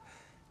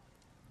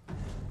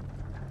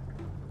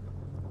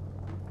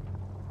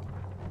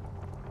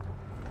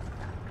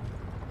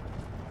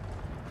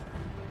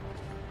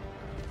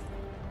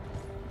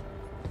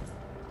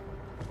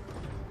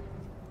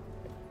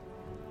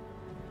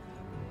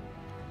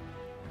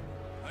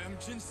 I am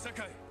Jin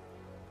Sakai,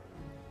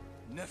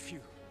 nephew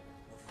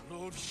of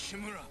Lord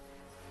Shimura.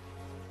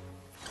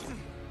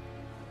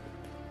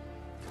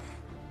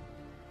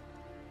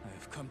 I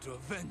have come to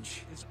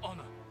avenge his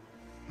honor.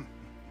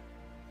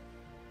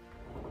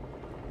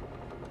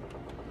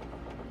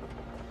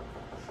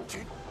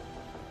 Jin,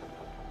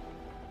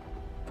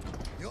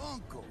 your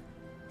uncle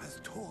has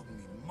told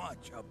me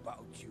much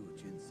about you,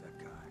 Jin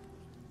Sakai.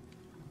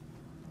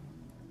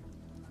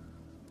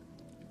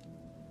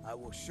 I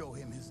will show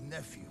him his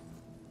nephew,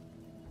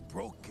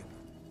 broken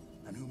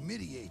and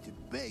humiliated,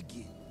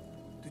 begging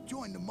to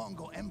join the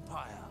Mongol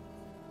Empire.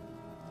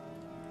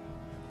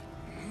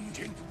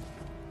 Jin.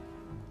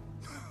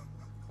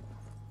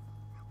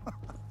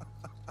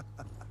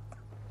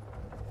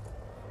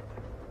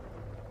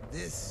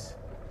 This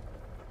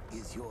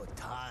is your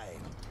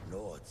time,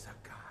 Lord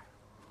Sakai.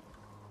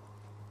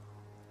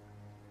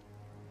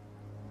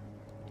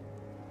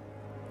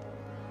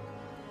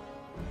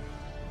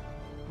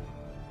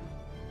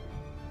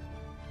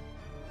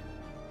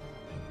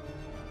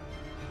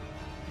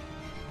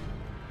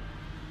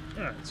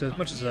 Alright, so as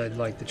much as I'd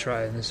like to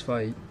try in this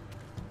fight,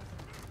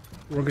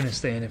 we're going to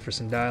stay in it for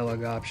some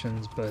dialogue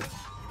options, but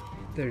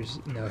there's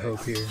no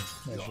hope here,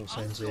 as you'll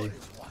soon see.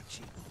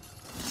 Watching.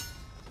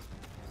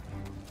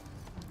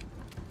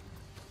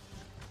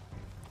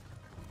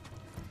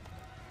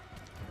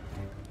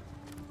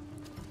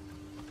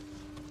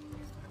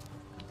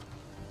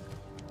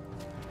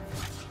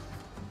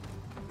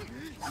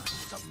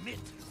 Submit,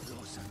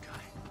 Lord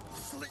Sakai.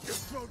 Slit your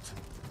throat.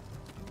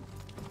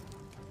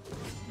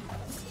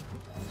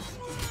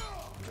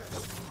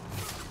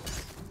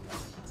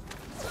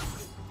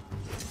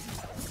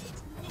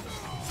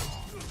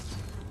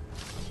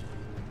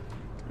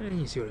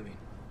 You see what I mean?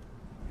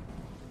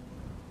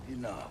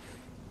 Enough.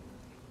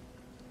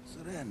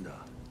 Surrender.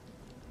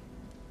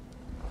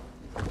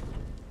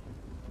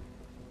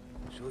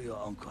 Show your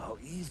uncle how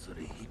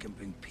easily he can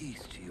bring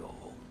peace to your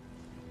home.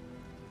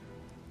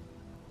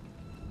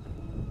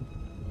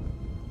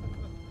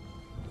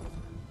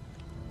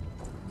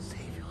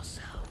 Save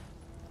yourself.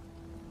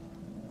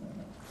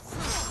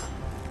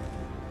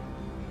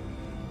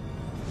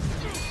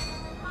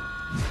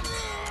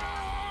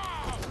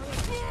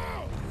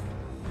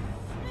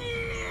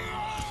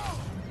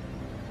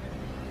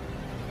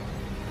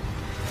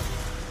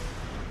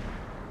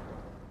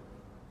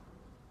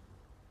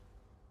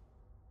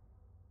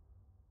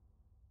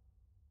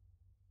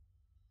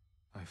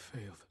 I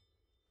failed.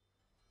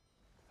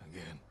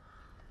 Again.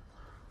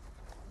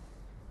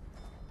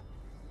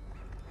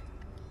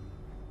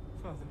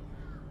 Father.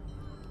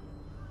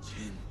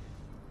 Jin.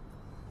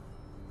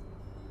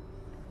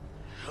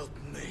 Help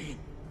me.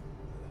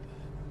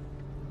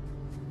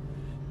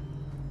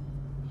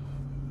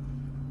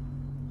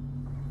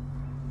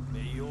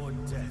 May your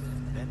death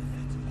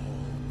benefit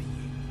all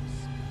beings.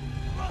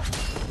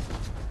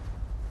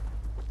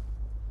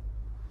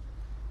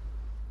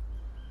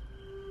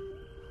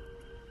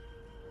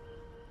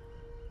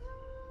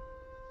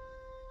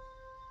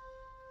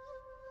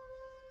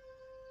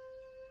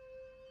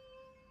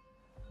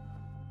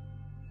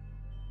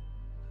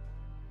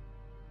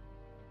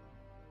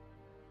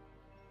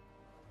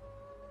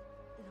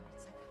 Lord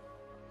Sakai.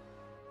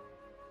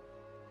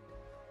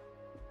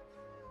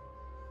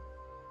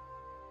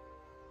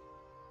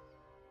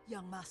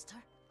 Young master,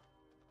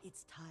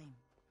 it's time.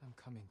 I'm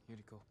coming,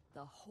 Yuriko.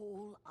 The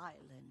whole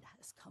island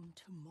has come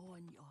to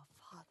mourn your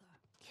father.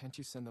 Can't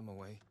you send them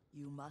away?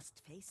 You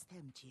must face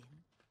them,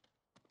 Jin.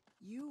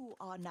 You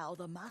are now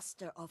the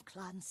master of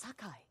Clan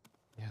Sakai.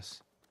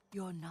 Yes.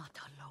 You're not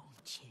alone,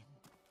 Jin.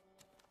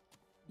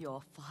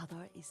 Your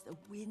father is the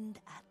wind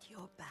at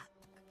your back.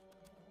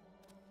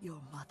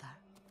 Your mother,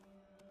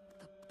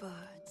 the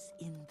birds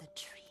in the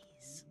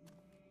trees.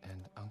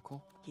 And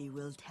Uncle? He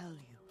will tell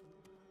you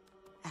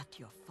at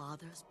your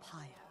father's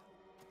pyre.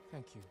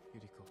 Thank you,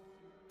 Yuriko.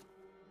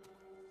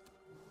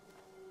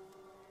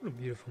 What a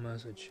beautiful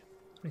message.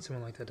 I need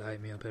someone like that to hype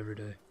me up every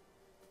day.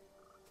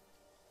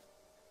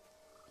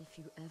 If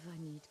you ever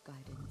need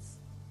guidance,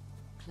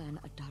 Clan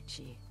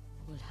Adachi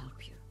will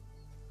help you.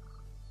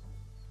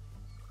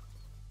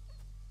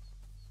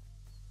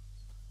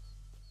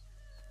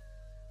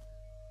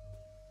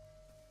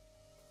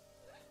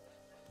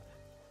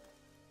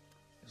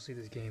 You'll see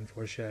this game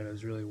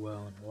foreshadows really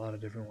well in a lot of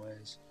different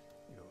ways.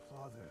 Your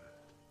father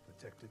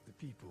protected the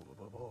people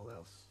above all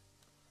else.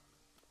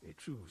 A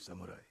true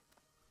samurai.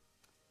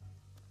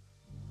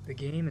 The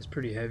game is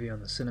pretty heavy on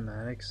the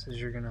cinematics, as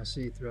you're gonna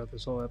see throughout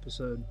this whole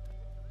episode.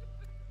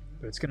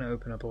 But it's gonna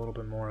open up a little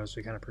bit more as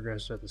we kind of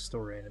progress throughout the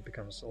story and it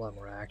becomes a lot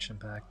more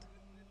action-packed.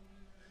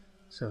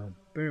 So,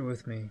 bear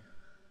with me.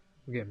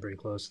 We're getting pretty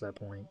close to that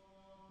point.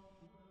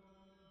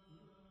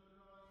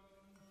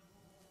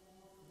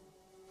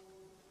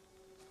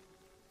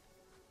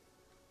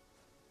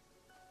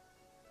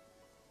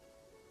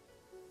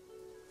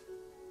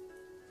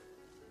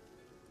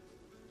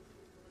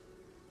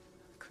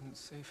 I couldn't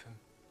save him.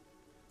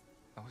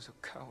 I was a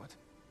coward.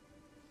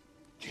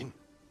 Jin,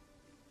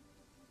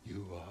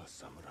 you are a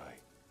samurai.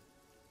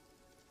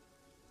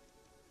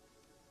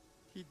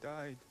 He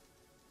died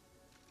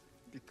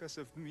because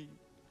of me.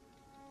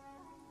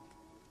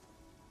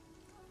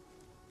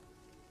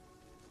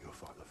 Your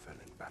father fell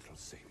in battle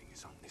saving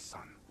his only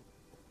son.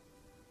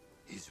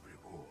 His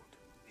reward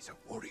is a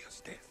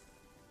warrior's death.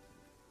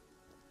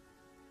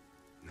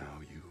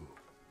 Now you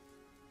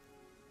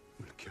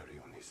will carry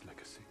on his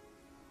legacy.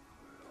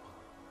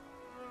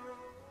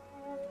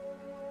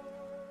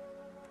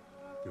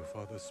 Your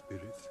father's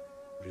spirit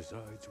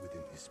resides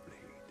within this blade.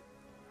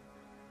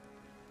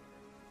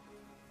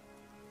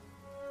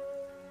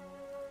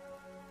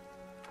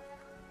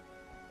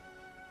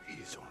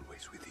 He is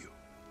always with you.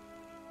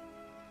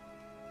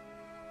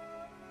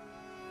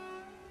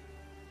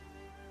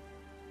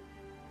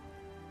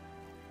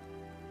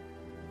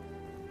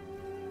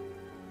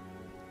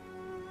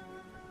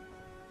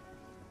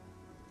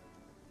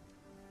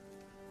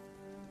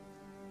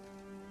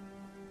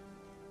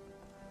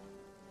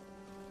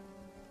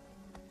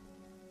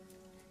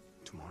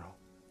 Tomorrow,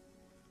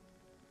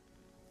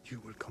 you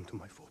will come to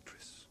my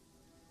fortress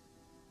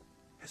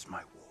as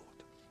my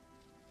ward.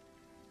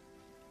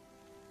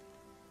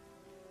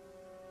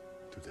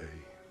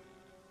 Today,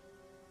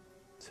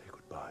 say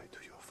goodbye to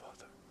your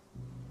father.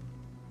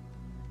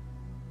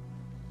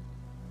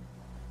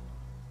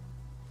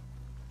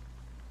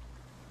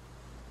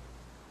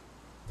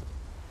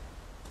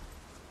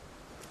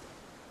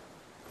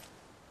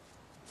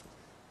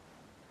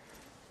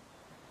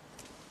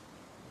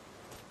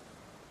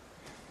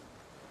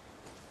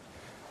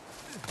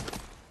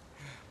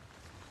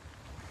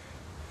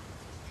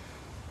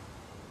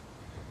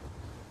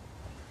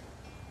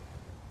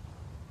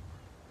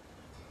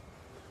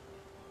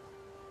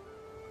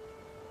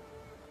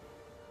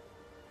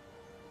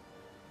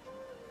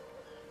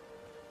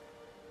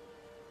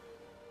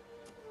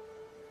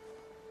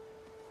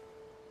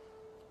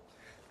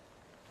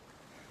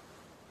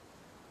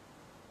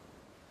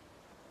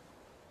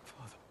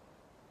 Father.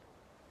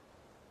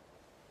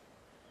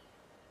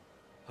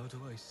 How do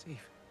I save him?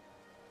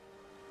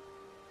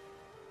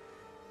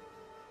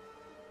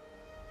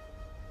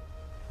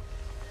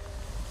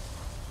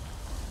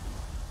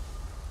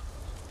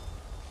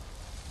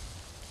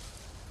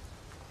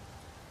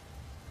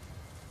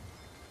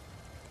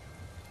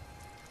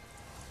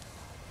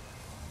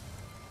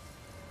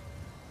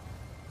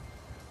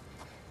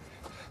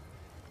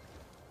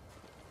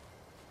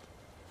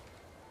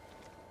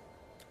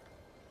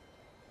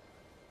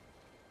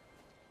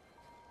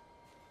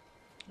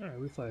 Alright,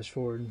 we flash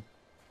forward.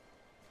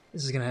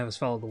 This is going to have us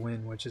follow the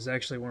wind, which is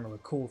actually one of the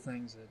cool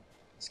things that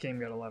this game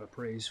got a lot of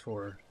praise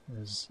for. It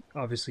is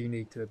obviously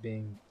unique to it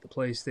being the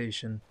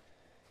PlayStation,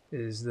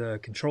 is the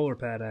controller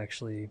pad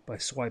actually, by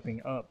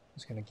swiping up,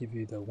 is going to give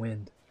you the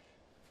wind.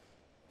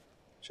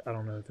 Which I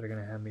don't know if they're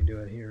going to have me do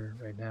it here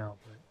right now,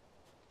 but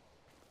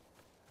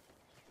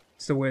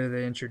it's the way that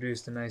they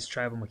introduced a nice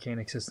travel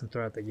mechanic system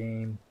throughout the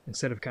game.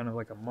 Instead of kind of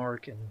like a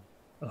mark and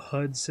a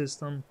HUD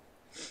system,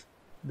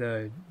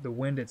 the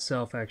wind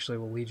itself actually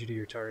will lead you to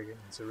your target.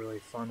 It's a really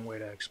fun way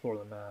to explore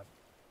the map.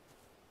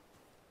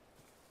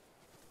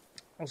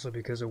 Also,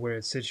 because of where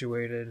it's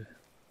situated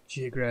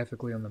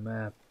geographically on the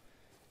map,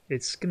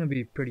 it's going to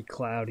be pretty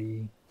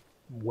cloudy,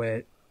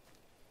 wet,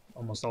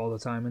 almost all the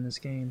time in this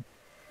game.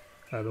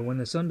 But when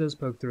the sun does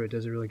poke through, it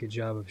does a really good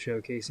job of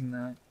showcasing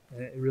that.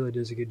 It really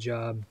does a good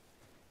job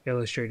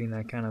illustrating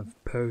that kind of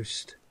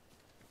post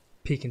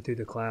peeking through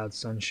the clouds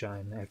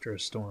sunshine after a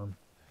storm,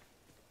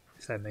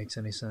 if that makes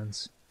any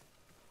sense.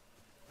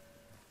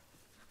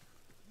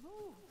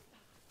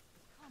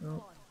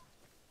 Oh.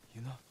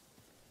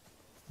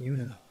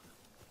 Yuna.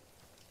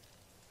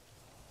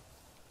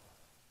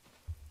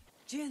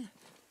 Jin,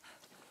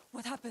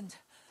 what happened?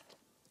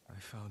 I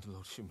found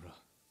Lord Shimura.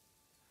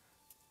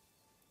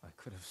 I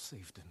could have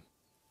saved him,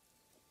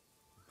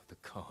 but the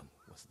Khan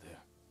was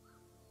there.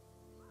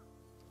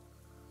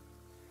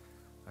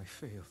 I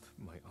failed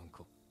my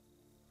uncle.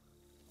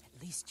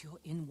 At least you're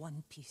in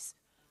one piece.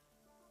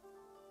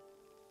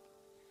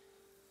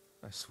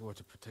 I swore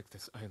to protect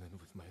this island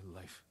with my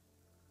life.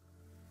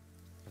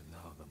 And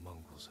now the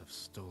Mongols have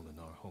stolen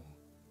our home,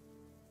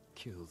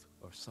 killed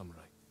our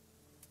samurai.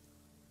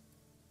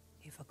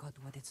 You forgot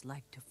what it's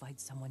like to fight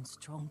someone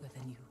stronger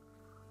than you.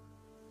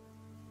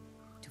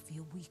 To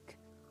feel weak.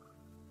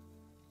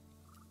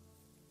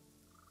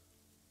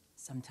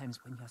 Sometimes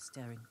when you're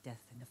staring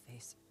death in the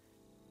face,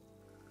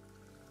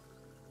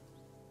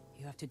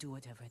 you have to do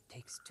whatever it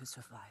takes to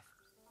survive.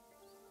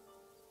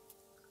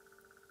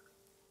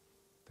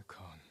 The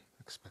Khan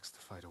expects to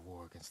fight a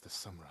war against the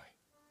samurai.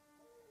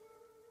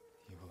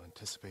 He will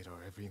anticipate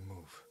our every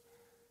move,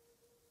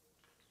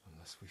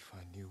 unless we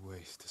find new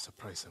ways to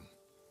surprise him.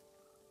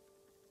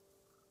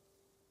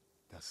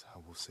 That's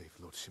how we'll save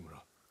Lord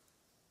Shimura,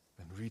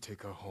 and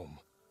retake our home.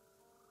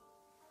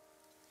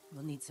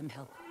 We'll need some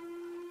help.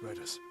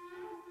 Riders,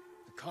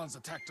 the Khan's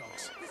attack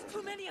dogs. There's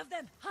too many of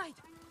them! Hide!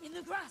 In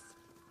the grass!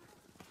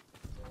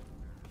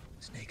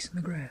 Snakes in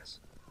the grass.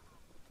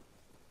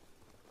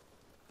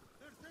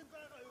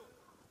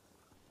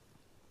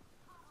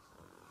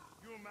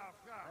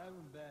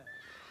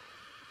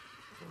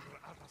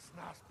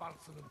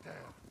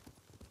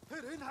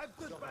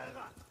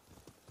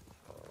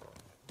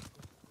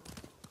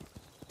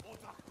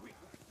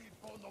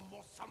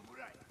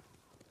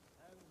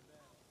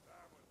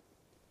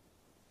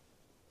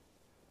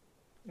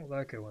 Well,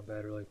 that could have went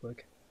bad really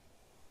quick.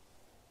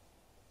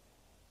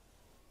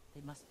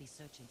 They must be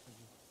searching for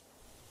you.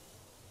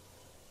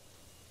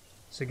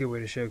 It's a good way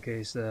to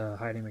showcase the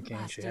hiding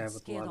mechanics you have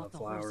Bastards with a lot scared of off the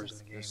the flowers horses. in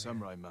the game. They're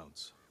samurai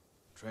mounts,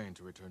 trained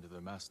to return to their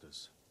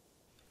masters.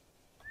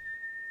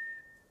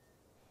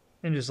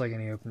 And just like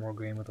any open world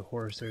game with a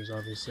horse, there's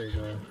obviously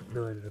the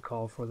ability to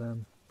call for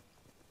them.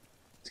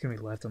 It's gonna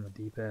be left on the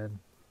D-pad.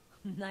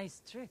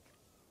 Nice trick.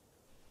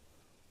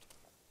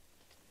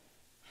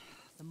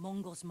 The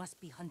Mongols must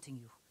be hunting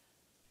you.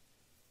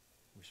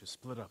 We should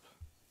split up.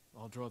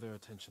 I'll draw their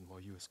attention while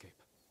you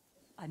escape.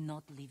 I'm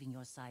not leaving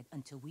your side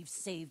until we've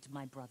saved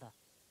my brother.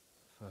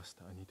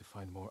 First, I need to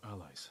find more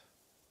allies.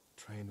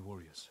 Trained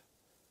warriors.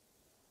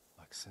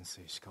 Like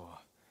Sensei Ishikawa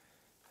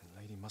and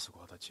Lady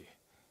Masako Adachi.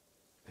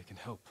 They can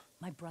help.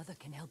 My brother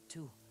can help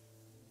too.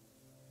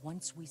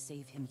 Once we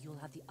save him, you'll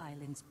have the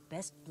island's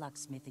best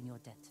blacksmith in your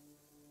debt.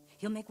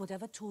 He'll make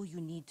whatever tool you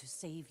need to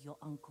save your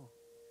uncle.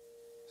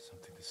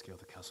 Something to scale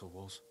the castle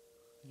walls?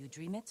 You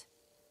dream it,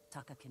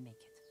 Taka can make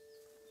it.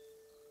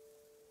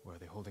 Where are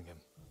they holding him?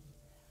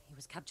 He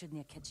was captured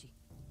near Kechi.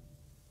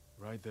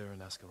 Ride there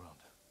and ask around.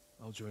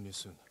 I'll join you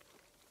soon.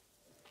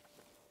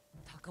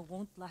 Taka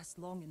won't last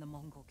long in the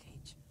Mongol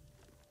cage.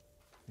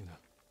 Yuna.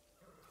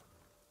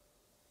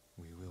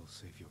 We will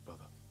save your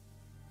brother.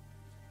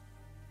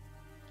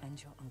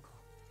 And your uncle.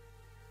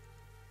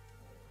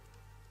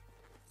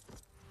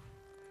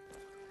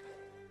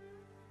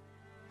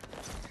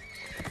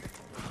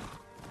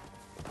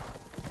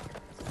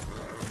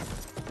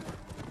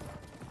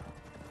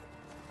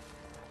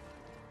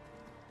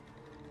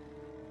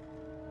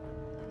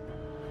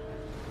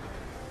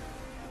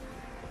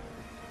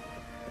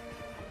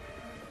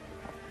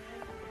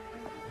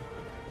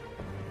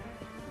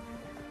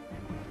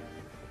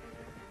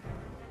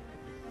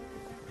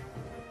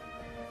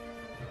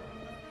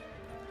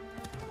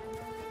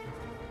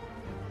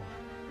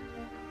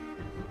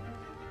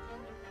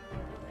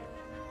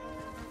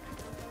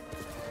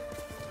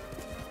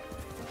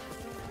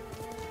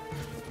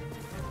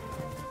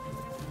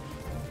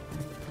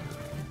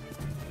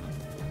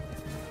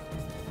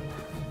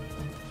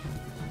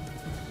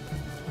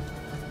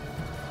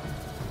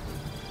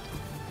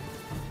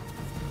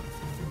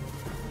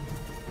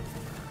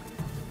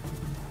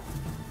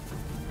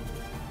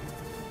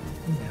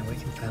 Now we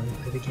can finally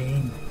play the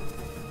game.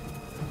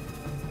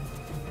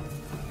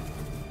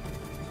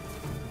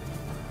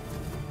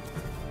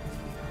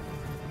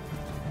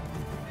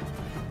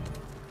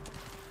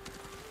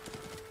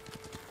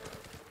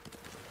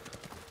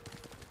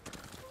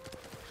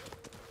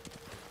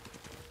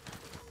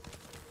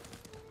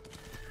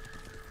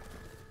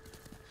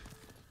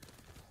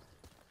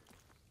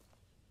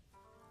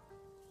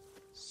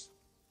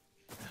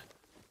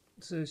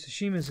 So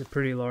Tsushima is a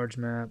pretty large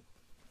map.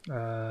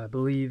 I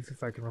believe,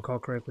 if I can recall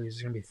correctly,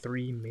 there's going to be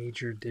 3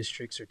 major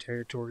districts or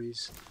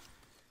territories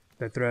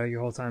that throughout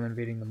your whole time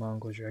invading the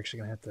Mongols, you're actually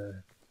going to have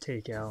to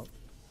take out,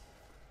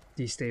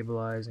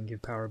 destabilize, and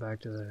give power back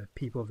to the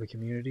people of the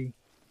community.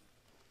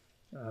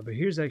 But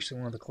here's actually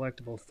one of the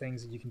collectible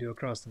things that you can do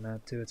across the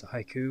map too. It's a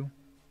haiku.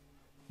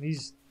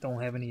 These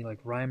don't have any like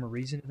rhyme or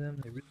reason to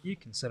them. You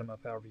can set them up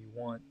however you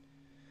want,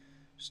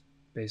 just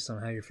based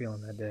on how you're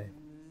feeling that day.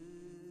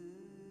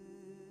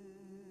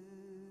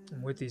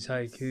 And with these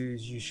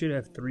haikus, you should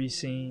have 3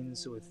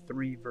 scenes with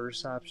 3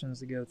 verse options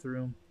to go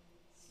through.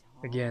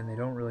 Again, they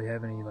don't really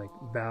have any like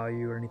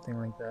value or anything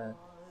like that,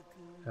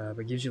 but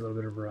it gives you a little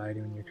bit of variety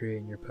when you're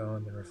creating your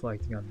poem and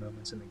reflecting on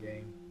moments in the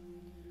game,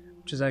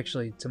 which which is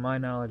actually, to my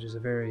knowledge, is a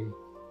very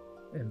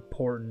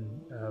important,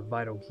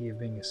 vital key of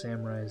being a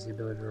samurai, is the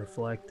ability to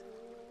reflect.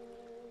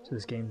 So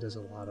this game does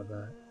a lot of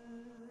that.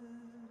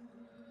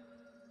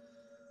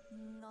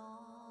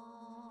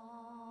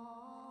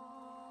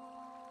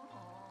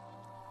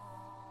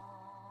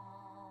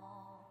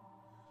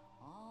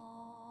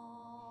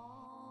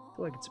 I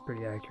feel like it's a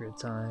pretty accurate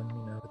time,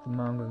 you know, with the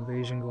Mongol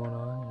invasion going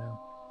on, you know,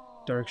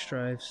 dark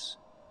strifes,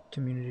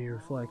 community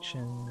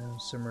reflection, you know,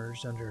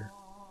 submerged under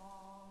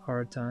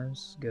hard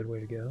times. Good way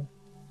to go.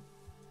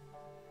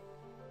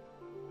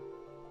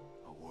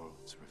 A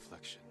world's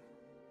reflection.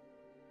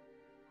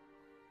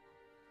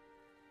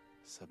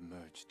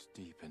 Submerged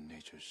deep in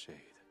nature's shade.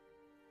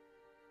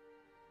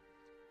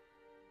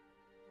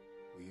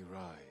 We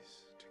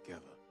rise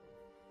together.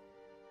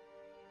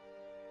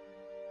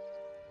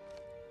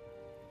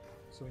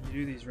 So when you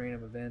do these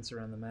random events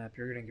around the map,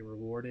 you're going to get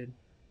rewarded.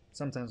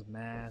 Sometimes with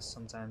masks,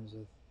 sometimes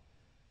with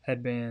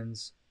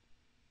headbands,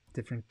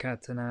 different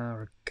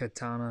katana,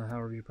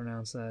 however you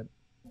pronounce that.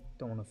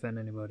 Don't want to offend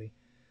anybody.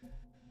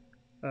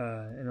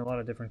 And a lot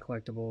of different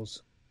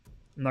collectibles.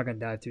 I'm not going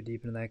to dive too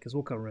deep into that because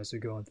we'll cover it as we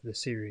go on through the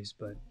series,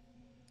 but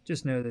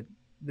just know that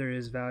there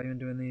is value in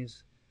doing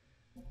these.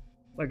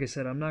 Like I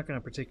said, I'm not going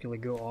to particularly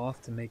go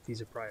off to make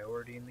these a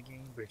priority in the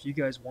game, but if you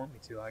guys want me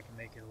to, I can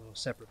make it a little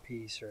separate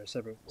piece or a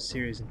separate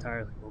series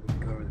entirely where we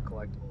can cover the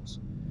collectibles.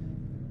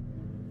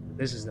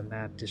 This is the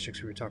map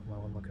districts we were talking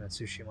about when looking at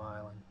Tsushima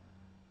Island.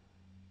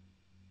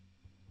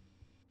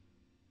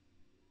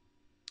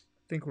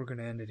 I think we're going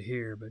to end it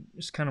here, but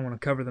just kind of want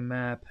to cover the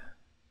map.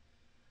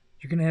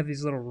 You're going to have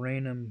these little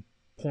random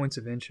points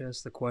of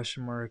interest, the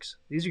question marks.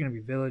 These are going to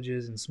be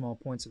villages and small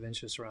points of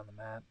interest around the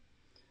map.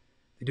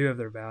 They do have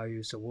their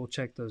value, so we'll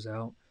check those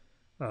out.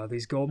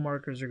 These gold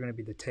markers are going to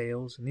be the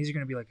tails, and these are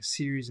going to be like a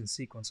series and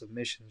sequence of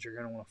missions you're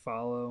going to want to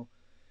follow.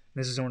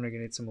 This is when you're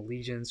going to get some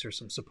allegiance or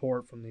some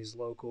support from these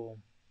local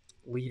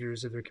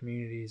leaders of their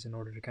communities in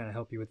order to kind of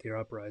help you with your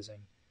uprising.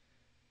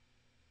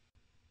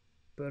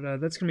 But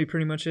that's going to be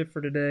pretty much it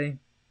for today.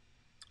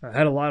 I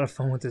had a lot of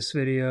fun with this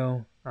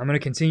video. I'm going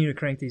to continue to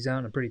crank these out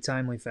in a pretty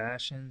timely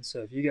fashion,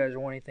 so if you guys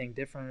want anything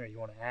different or you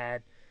want to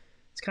add,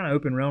 it's kind of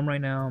open realm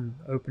right now. I'm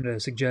open to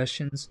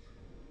suggestions.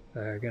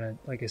 Gonna,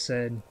 like I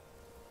said,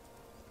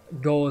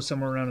 goal is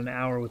somewhere around an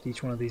hour with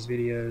each one of these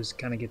videos,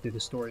 kind of get through the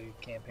story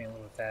campaign a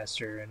little bit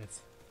faster, and if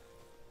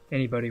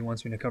anybody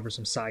wants me to cover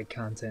some side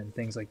content,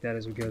 things like that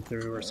as we go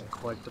through, or some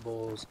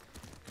collectibles,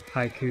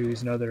 haikus,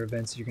 and other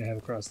events you're going to have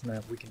across the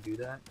map, we can do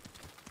that.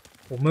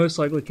 We'll most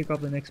likely kick off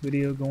the next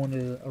video going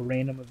to a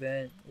random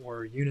event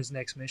or Yuna's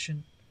next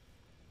mission.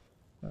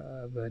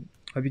 But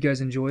hope you guys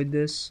enjoyed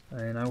this,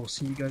 and I will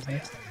see you guys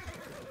next time.